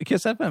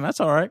FM. That's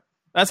all right.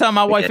 That's how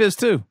my wife is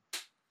too.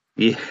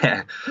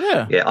 Yeah.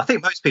 I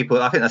think that's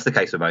the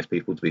case with most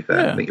people, to be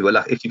fair. Yeah. I think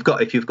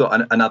if you've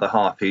got another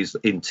half who's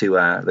into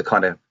the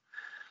kind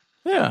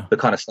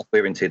of stuff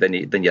we're into,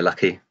 then you're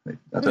lucky. I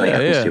don't think it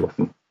happens too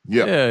often.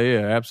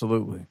 Yeah,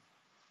 absolutely.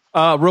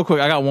 Real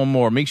quick, I got one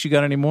more. Meeks, you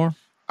got any more?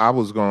 I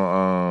was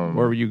gonna.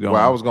 Where were you going?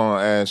 Well, I was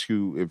gonna ask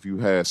you if you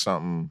had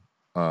something,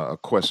 a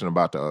question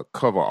about the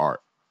cover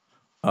art.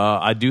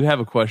 I do have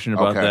a question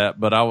about that,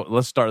 but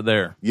let's start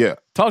there. Yeah.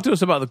 Talk to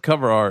us about the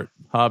cover art,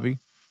 Hobby,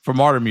 for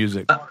Martyr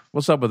Music.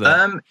 What's up with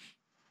that?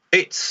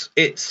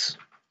 It's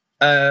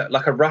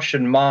like a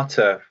Russian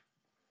martyr,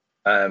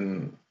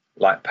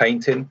 like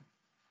painting.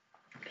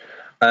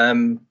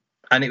 And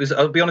it was,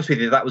 I'll be honest with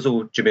you, that was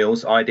all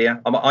Jamil's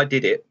idea. I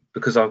did it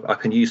because I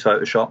can use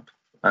Photoshop.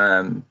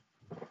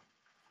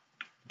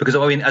 Because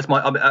I mean,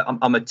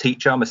 I'm a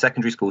teacher. I'm a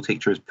secondary school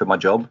teacher for my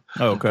job.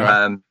 Oh,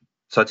 okay.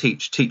 So I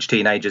teach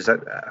teenagers,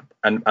 and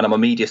I'm a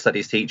media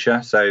studies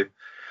teacher. So,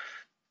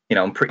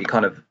 I'm pretty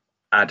kind of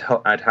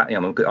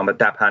I'm a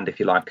dab hand, if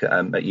you like,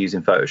 at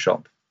using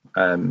Photoshop.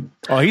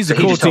 He's a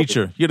cool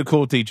teacher. You're the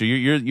cool teacher.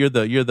 You're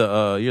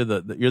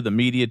the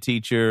media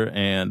teacher,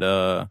 and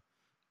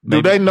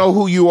do they know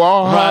who you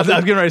are? Right, I was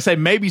getting ready to say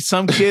maybe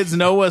some kids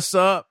know what's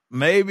up.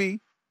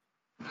 Maybe.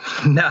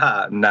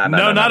 No,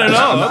 not at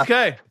all.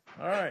 Okay.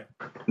 All right.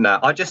 No,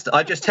 I just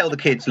tell the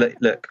kids,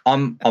 look,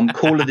 I'm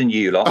cooler than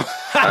you lot.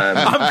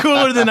 I'm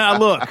cooler than I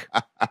look.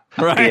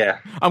 Right? Yeah.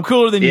 I'm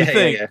cooler than you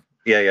think.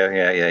 Yeah.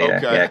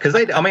 Yeah. Because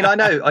I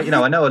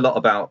know a lot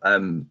about.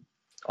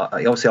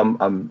 Obviously,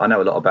 I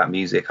know a lot about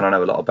music, and I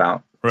know a lot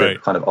about the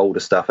kind of older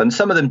stuff. And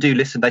some of them do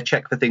listen. They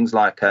check for things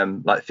like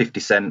 50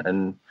 Cent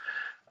and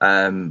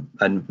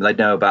and they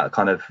know about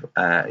kind of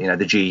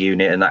the G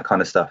Unit and that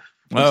kind of stuff.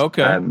 Oh,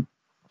 okay.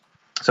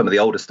 Some of the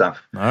older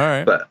stuff. All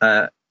right.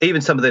 But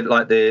even some of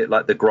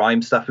the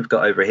grime stuff we've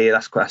got over here,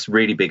 that's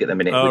really big at the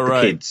minute with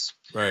the kids.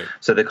 Right.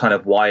 So the kind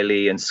of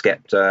Wiley and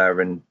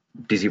Skepta and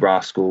Dizzy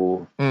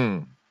Rascal.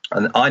 And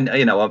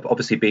I've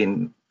obviously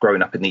been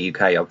growing up in the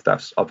UK.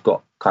 I've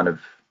got kind of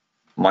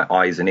my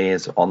eyes and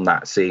ears on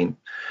that scene.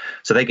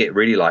 So they get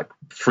really like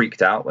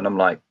freaked out when I'm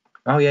like,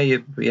 oh yeah.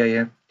 You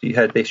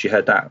heard this, you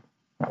heard that.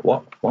 Like,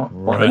 what?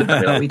 Right. They look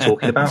at me like, what are you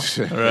talking about?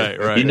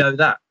 Right. You know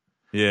that?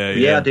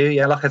 Yeah, I do.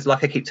 Yeah,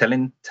 like I keep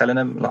telling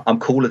them, like, I'm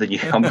cooler than you.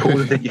 I'm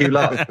cooler than you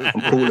lot.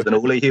 I'm cooler than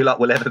all of you lot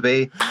will ever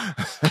be.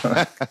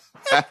 That's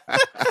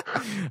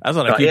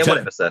what I keep.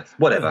 Whatever, sir.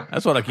 Whatever.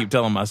 That's what I keep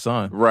telling my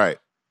son. Right.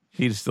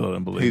 He still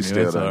doesn't believe He me.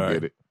 still That's all doesn't right.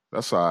 get it.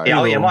 That's all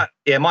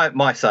right.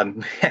 My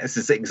son,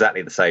 it's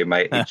exactly the same,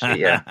 mate.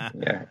 Yeah.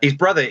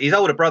 His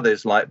older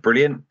brother's like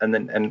brilliant,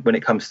 and when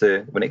it comes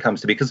to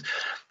because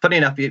funny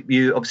enough,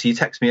 you obviously you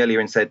texted me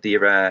earlier and said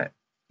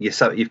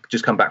you've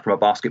just come back from a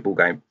basketball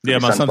game. Yeah,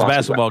 my son's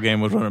basketball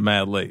game was running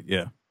mad late.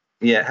 Yeah.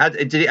 Yeah. How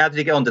did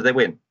he get on? Did they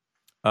win?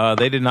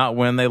 They did not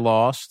win. They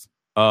lost.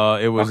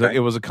 It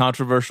was a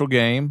controversial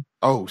game.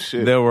 Oh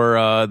shit! There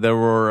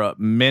were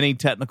many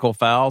technical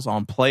fouls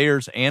on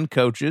players and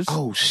coaches.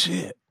 Oh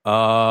shit!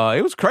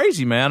 It was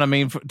crazy, man. I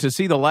mean, to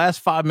see the last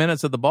 5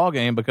 minutes of the ball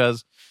game,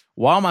 because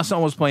while my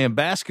son was playing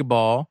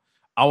basketball,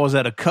 I was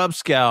at a Cub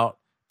Scout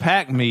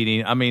pack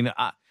meeting. I mean, you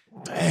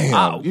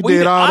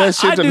did all that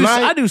shit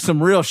tonight? I do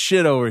some real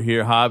shit over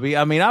here, Hobby.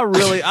 I mean,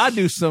 I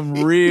do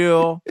some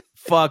real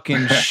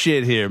fucking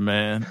shit here,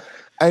 man.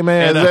 Hey,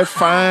 man, is there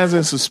fines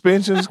and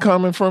suspensions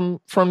coming from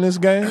this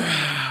game?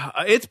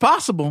 It's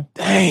possible.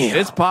 Damn.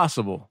 It's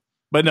possible.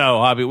 But no,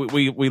 Hobby,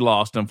 we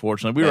lost,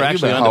 unfortunately. We were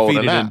actually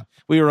undefeated.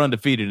 We were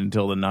undefeated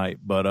until the night.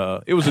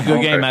 But it was a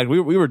good game. We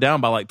were down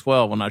by like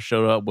 12 when I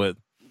showed up with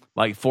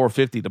like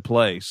 4:50 to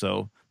play.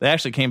 So they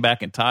actually came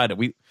back and tied it.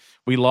 We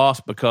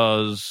lost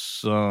because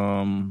we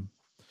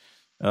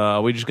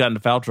just got into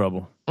foul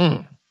trouble.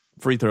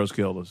 Free throws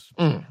killed us.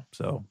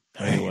 So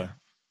anyway.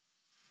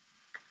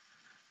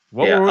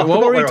 What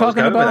were we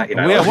talking about?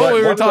 What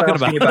we were talking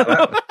about? We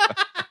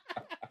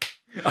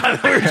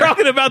were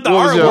talking about the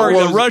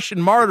artwork, the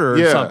Russian martyr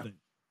or something.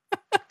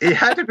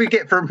 How did we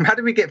get from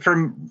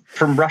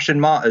Russian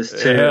martyrs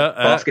to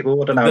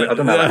basketball? I don't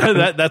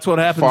know. That's what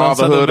happens on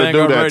Southern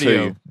Vanguard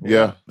Radio.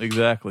 Yeah,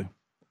 exactly.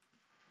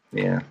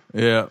 Yeah.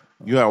 You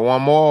got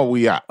one more?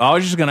 We out. I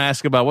was just going to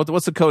ask about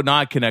what's the Code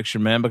 9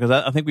 connection, man? Because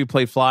I think we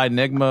played Fly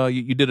Enigma.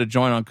 You did a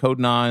joint on Code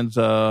 9's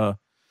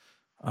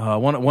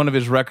one of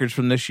his records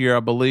from this year, I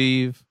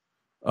believe.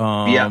 Is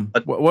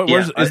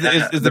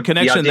the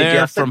connection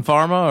there from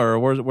Pharma, or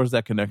where's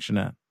that connection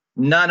at?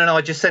 No.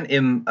 I just sent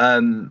him.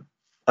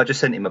 I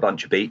just sent him a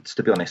bunch of beats.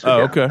 To be honest with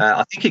you. Okay.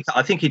 I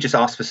think he just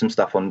asked for some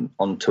stuff on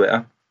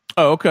Twitter.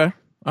 Oh, okay.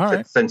 All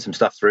right. Send some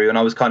stuff through, and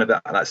I was kind of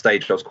at that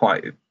stage. I was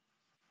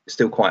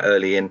still quite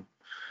early in.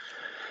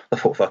 I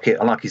thought, fuck it.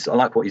 I like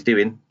what he's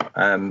doing.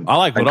 I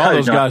like what all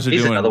those guys are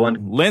doing. Another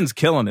one. Lynn's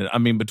killing it. I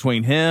mean,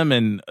 between him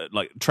and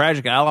like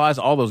Tragic Allies,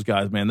 all those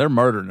guys, man, they're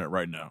murdering it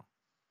right now.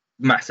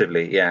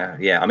 Massively,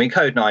 yeah. I mean,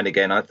 Code 9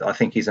 again. I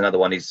think he's another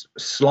one. He's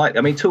slight.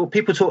 I mean,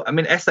 people talk. I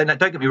mean, Estenak.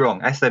 Don't get me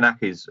wrong. Estenak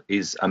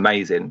is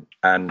amazing,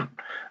 and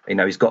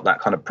he's got that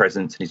kind of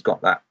presence and he's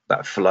got that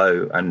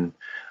flow, and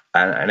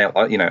like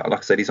I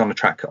said, he's on the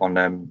track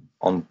on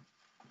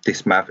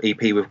this Mav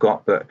EP we've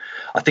got. But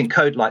I think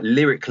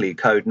lyrically,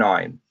 Code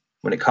 9,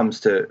 when it comes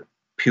to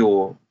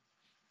pure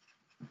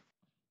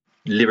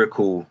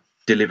lyrical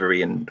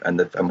delivery and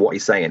what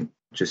he's saying,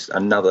 just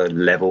another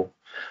level.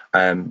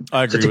 I agree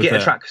so to with get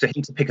that. a track, so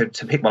him to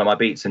pick one of my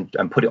beats and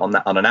put it on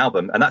an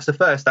album, and that's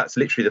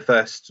literally the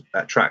first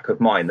track of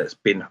mine that's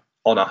been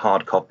on a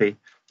hard copy,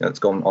 that's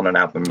gone on an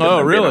album.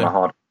 Oh, really? On a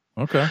hard.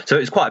 Okay. So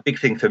it's quite a big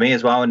thing for me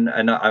as well, and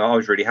I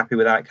was really happy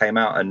with how it came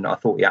out, and I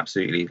thought he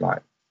absolutely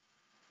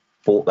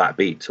brought that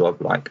beat to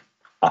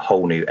a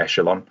whole new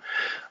echelon.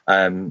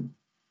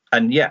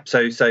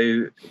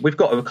 So we've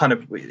got a kind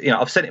of,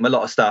 I've sent him a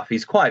lot of stuff.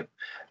 It's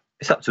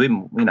up to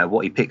him,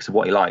 what he picks and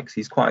what he likes.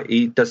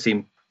 He does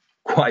seem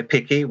quite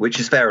picky, which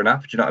is fair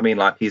enough. Do you know what I mean?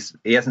 Like he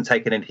hasn't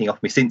taken anything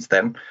off me since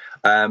then.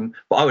 But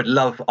I would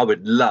love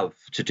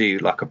to do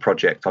like a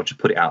project. I'll just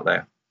put it out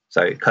there.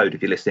 So Code,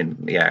 if you're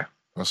listening, yeah,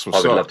 that's I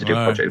would love to do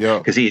a project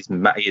because he is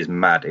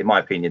mad. In my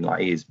opinion,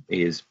 he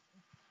is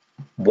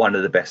one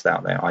of the best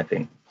out there, I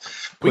think.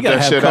 We got to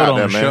have Code on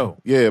the show.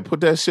 Yeah,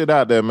 put that shit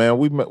out there, man.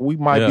 We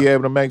might be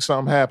able to make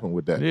something happen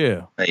with that.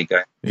 Yeah. There you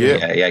go.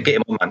 Yeah. Get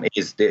him on, man.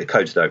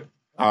 Code's dope.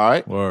 All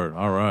right. Word.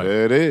 All right.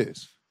 There it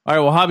is. All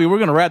right, well, Hobby, we're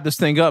going to wrap this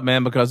thing up,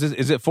 man, because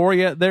is it 4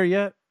 yet?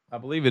 I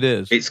believe it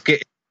is. It's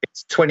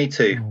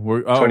 22.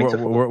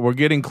 We're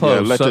getting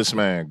close. Yeah, let this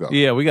man go.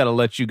 Yeah, we got to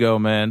let you go,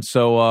 man.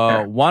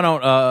 So why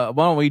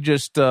don't we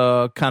just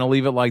kind of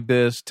leave it like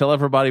this? Tell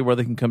everybody where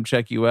they can come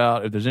check you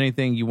out. If there's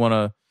anything you want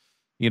to,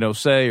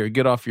 say or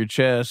get off your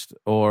chest,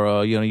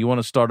 or you want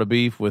to start a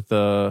beef with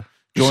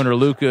Joyner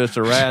Lucas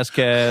or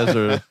Razkaz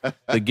or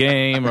The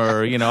Game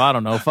or, I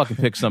don't know, fucking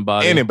pick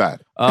somebody.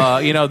 Anybody.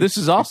 This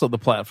is also the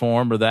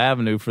platform or the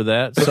avenue for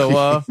that.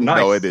 So, nice.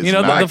 No, it is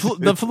nice.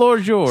 the floor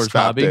is yours,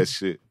 Stop Hobby. that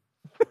shit.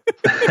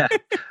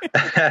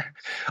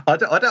 I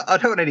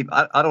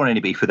don't want any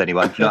beef with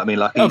anyone. Do you know what I mean?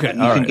 Like, you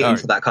can get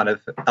into that kind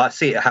of. I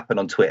see it happen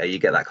on Twitter. You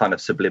get that kind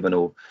of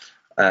subliminal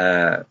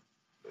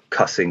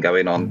cussing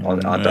going on.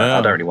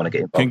 I don't really want to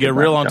get involved. Can get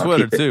real on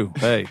Twitter too.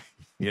 Hey,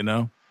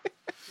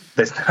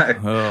 There's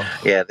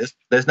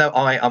no.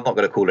 I'm not going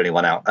to call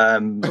anyone out.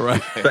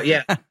 Right. But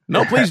yeah,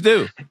 no, please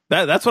do.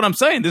 That's what I'm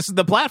saying. This is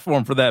the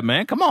platform for that,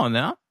 man. Come on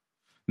now.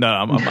 No,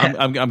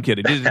 I'm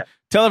kidding. Just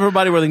tell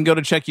everybody where they can go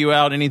to check you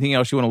out. Anything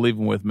else you want to leave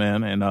them with,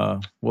 man,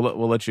 and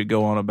we'll let you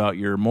go on about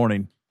your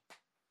morning.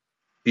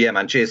 Yeah,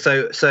 man. Cheers.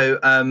 So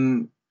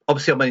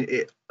obviously on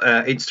my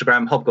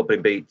Instagram,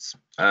 Hobgoblin Beats.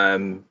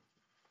 I'm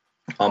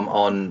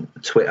on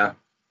Twitter,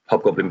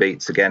 Hobgoblin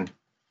Beats again.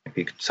 If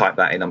you could type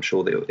that in, I'm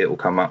sure that it will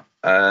come up.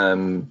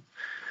 I'm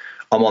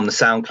on the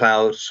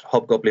SoundCloud,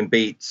 Hobgoblin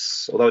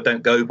Beats. Although I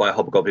don't go by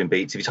Hobgoblin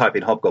Beats. If you type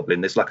in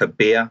Hobgoblin, there's like a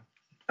beer,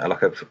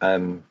 like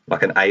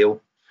an ale.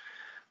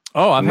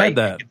 Oh, I've made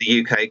that in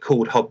the UK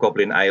called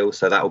Hobgoblin Ale,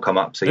 so that will come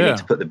up. So you need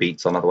to put the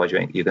beats on, otherwise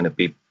you're going to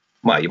be.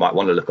 Well, you might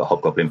want to look at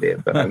Hobgoblin beer,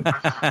 but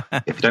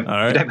if you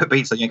don't put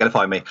beats on, you ain't going to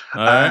find me.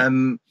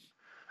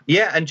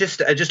 Yeah, and just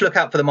look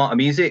out for the Martyr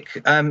Music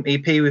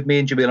EP with me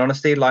and Jamil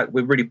Honesty. Like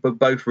we're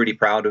both really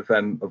proud of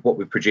what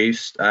we've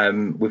produced.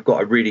 We've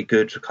got a really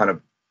good kind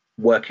of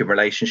working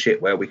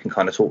relationship where we can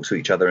kind of talk to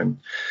each other, and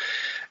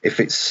if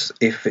it's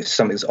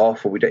something's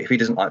off or if he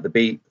doesn't like the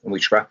beat, and we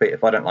scrap it.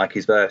 If I don't like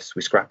his verse,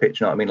 we scrap it. Do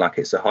you know what I mean? Like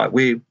it's a high.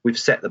 We've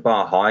set the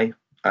bar high.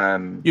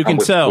 You can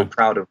tell. We're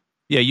proud of.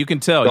 Yeah, you can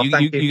tell.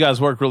 Well, you guys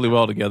work really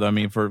well together. I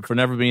mean, for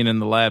never being in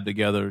the lab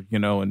together,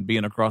 and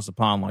being across the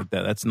pond like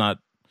that, that's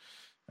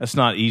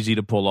not easy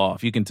to pull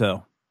off. You can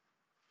tell.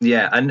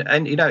 Yeah, and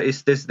there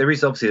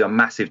is obviously a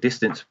massive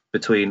distance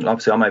between.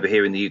 Obviously, I'm over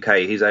here in the UK.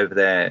 He's over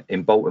there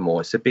in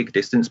Baltimore. It's a big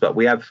distance, but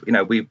we have,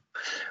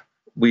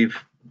 we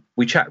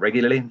chat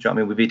regularly. Do you know what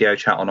I mean? We video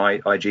chat on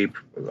IG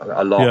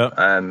a lot.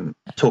 Yeah.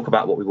 Talk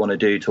about what we want to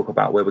do. Talk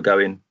about where we're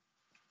going.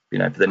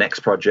 For the next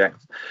project.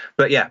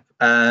 But yeah,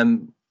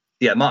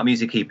 Martyr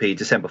Music EP,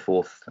 December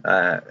 4th.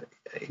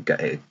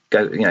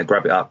 Go,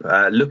 grab it up.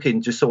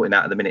 Just sorting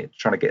out at the minute,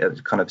 trying to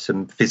get kind of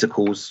some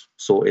physicals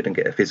sorted and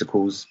get a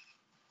physicals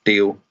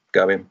deal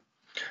going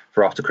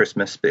for after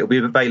Christmas. But it'll be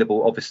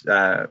available,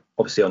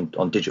 obviously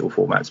on digital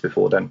formats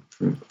before then,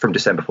 from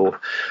December 4th.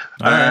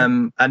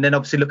 And then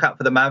obviously look out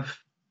for the Mav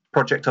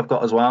project I've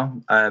got as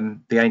well.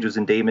 The Angels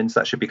and Demons,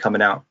 that should be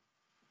coming out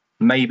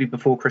maybe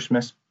before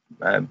Christmas,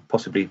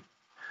 possibly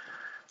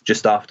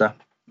just after.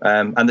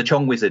 And the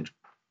Chong Wizard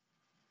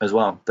as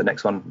well, the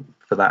next one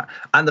for that,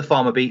 and the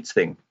Farmer Beats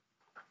thing.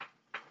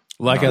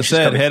 Like I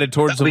said, headed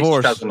towards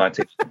divorce.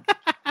 2019.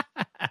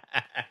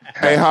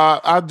 Hey,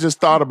 I just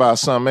thought about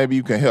something. Maybe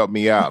you can help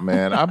me out,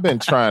 man. I've been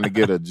trying to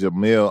get a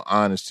Jamil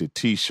Honesty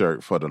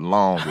T-shirt for the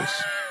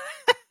longest,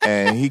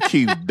 and he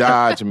keeps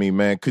dodging me,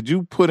 man. Could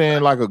you put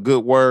in like a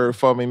good word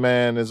for me,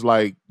 man? It's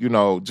like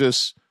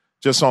just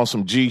on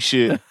some G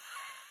shit.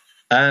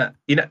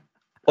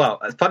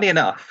 Well, funny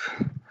enough.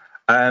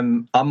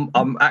 I'm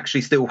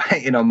actually still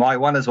waiting on my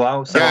one as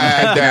well. So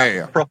God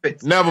damn.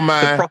 Profits. Never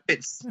mind. The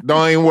profits.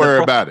 Don't even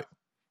worry about it.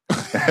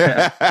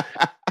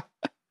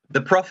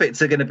 The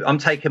profits are going to. I'm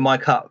taking my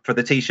cut for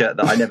the T-shirt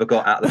that I never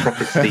got out of the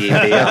profits of the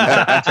EP.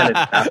 I'm telling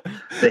him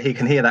that he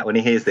can hear that when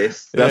he hears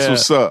this. That's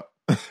what's up.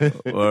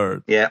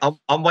 Word. Yeah,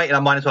 I'm waiting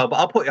on mine as well. But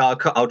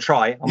I'll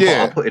try.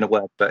 I'll put in a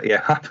word. But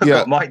yeah, I haven't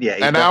got mine yet.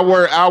 And I'll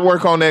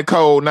work on that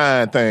Code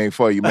 9 thing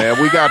for you,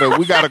 man. We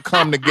gotta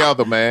come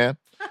together, man.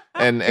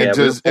 And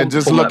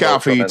just look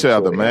out for each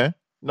other, man.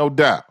 No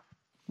doubt.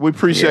 We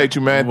appreciate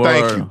you, man.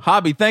 Thank you.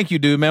 Hobby, thank you,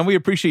 dude, man. We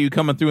appreciate you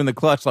coming through in the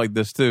clutch like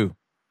this too.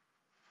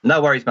 No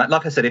worries, man.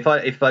 Like I said, if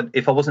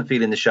I wasn't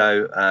feeling the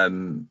show,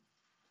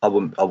 I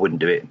wouldn't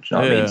do it. Do you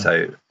know what I mean?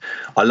 So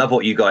I love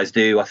what you guys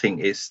do. I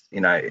think it's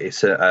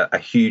a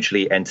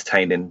hugely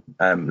entertaining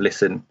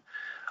listen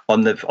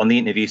on the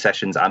interview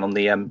sessions and on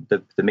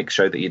the mix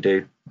show that you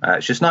do.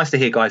 It's just nice to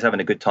hear guys having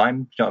a good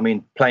time. Do you know what I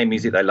mean? Playing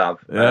music they love.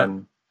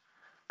 And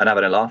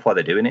having a laugh while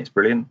they're doing it. It's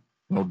brilliant.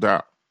 No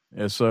doubt.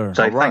 Yes, sir.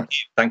 So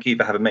thank you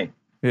for having me.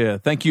 Yeah,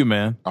 thank you,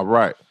 man. All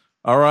right.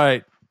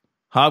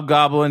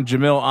 Hobgoblin,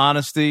 Jamil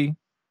Honesty,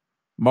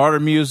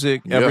 Martyr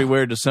Music,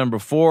 everywhere December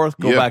 4th.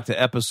 Go back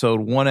to episode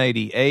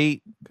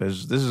 188,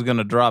 because this is going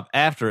to drop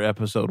after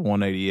episode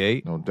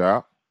 188. No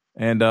doubt.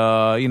 And,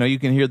 you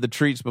can hear the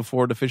treats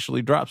before it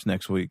officially drops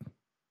next week.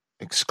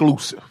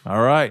 Exclusive.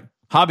 All right.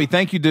 Hobby,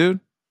 thank you, dude.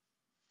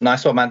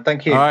 Nice one, man.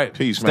 Thank you. All right.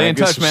 Peace, man. Stay in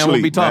touch, man. We'll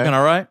be talking,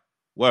 all right?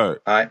 Word.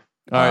 All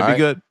right. Be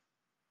good.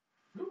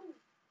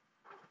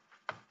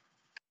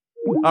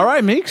 All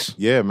right, Meeks.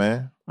 Yeah,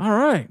 man. All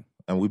right.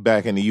 And we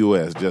back in the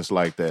U.S. just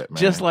like that, man.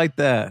 Just like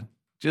that.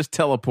 Just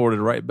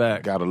teleported right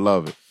back. Gotta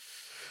love it.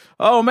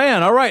 Oh,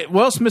 man. All right.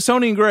 Well,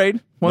 Smithsonian grade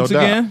once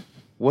again.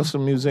 What's the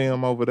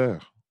museum over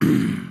there?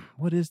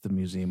 What is the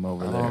museum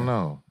over there? I don't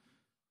know.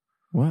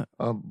 What?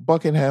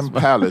 Buckingham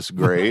Palace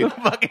grade.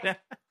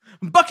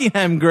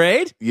 Buckingham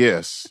grade?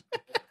 Yes.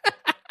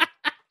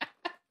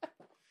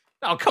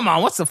 Oh, come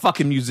on. What's the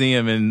fucking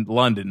museum in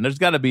London? There's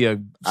got to be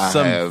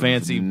some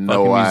fancy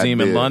fucking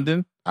museum in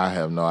London. I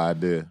have no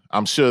idea.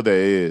 I'm sure there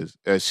is.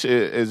 That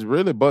shit is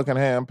really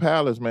Buckingham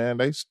Palace, man.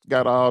 They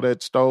got all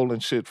that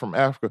stolen shit from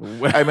Africa.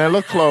 Hey, man,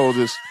 let's close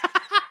this.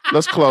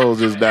 Let's close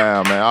this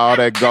down, man. All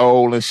that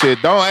gold and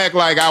shit. Don't act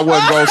like I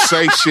wasn't going to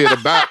say shit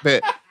about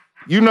that.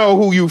 You know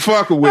who you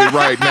fucking with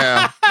right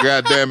now.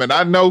 God damn it.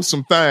 I know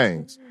some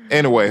things.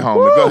 Anyway,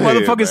 homie, go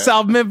ahead. Motherfucking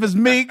South Memphis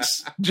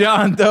Meeks,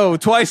 John Doe.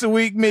 Twice a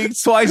week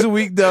Meeks, twice a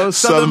week Doe.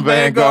 Southern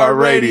Vanguard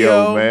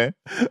Radio, man.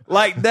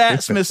 Like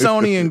that,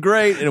 Smithsonian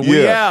great, and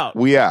we out.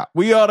 We out.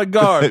 We are the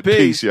guard.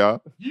 Peace,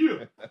 y'all.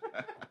 Yeah.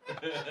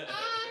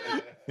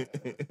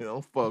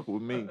 Don't fuck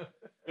with me.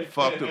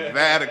 Fuck the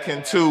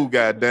Vatican too,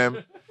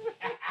 goddammit.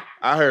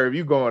 I heard if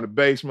you go in the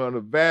basement of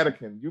the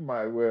Vatican, you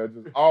might well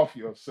just off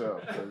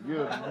yourself.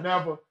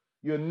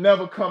 You'll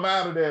never come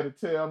out of there to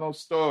tell no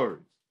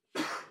stories.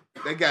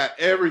 They got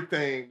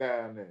everything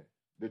down there.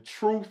 The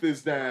truth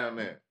is down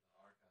there.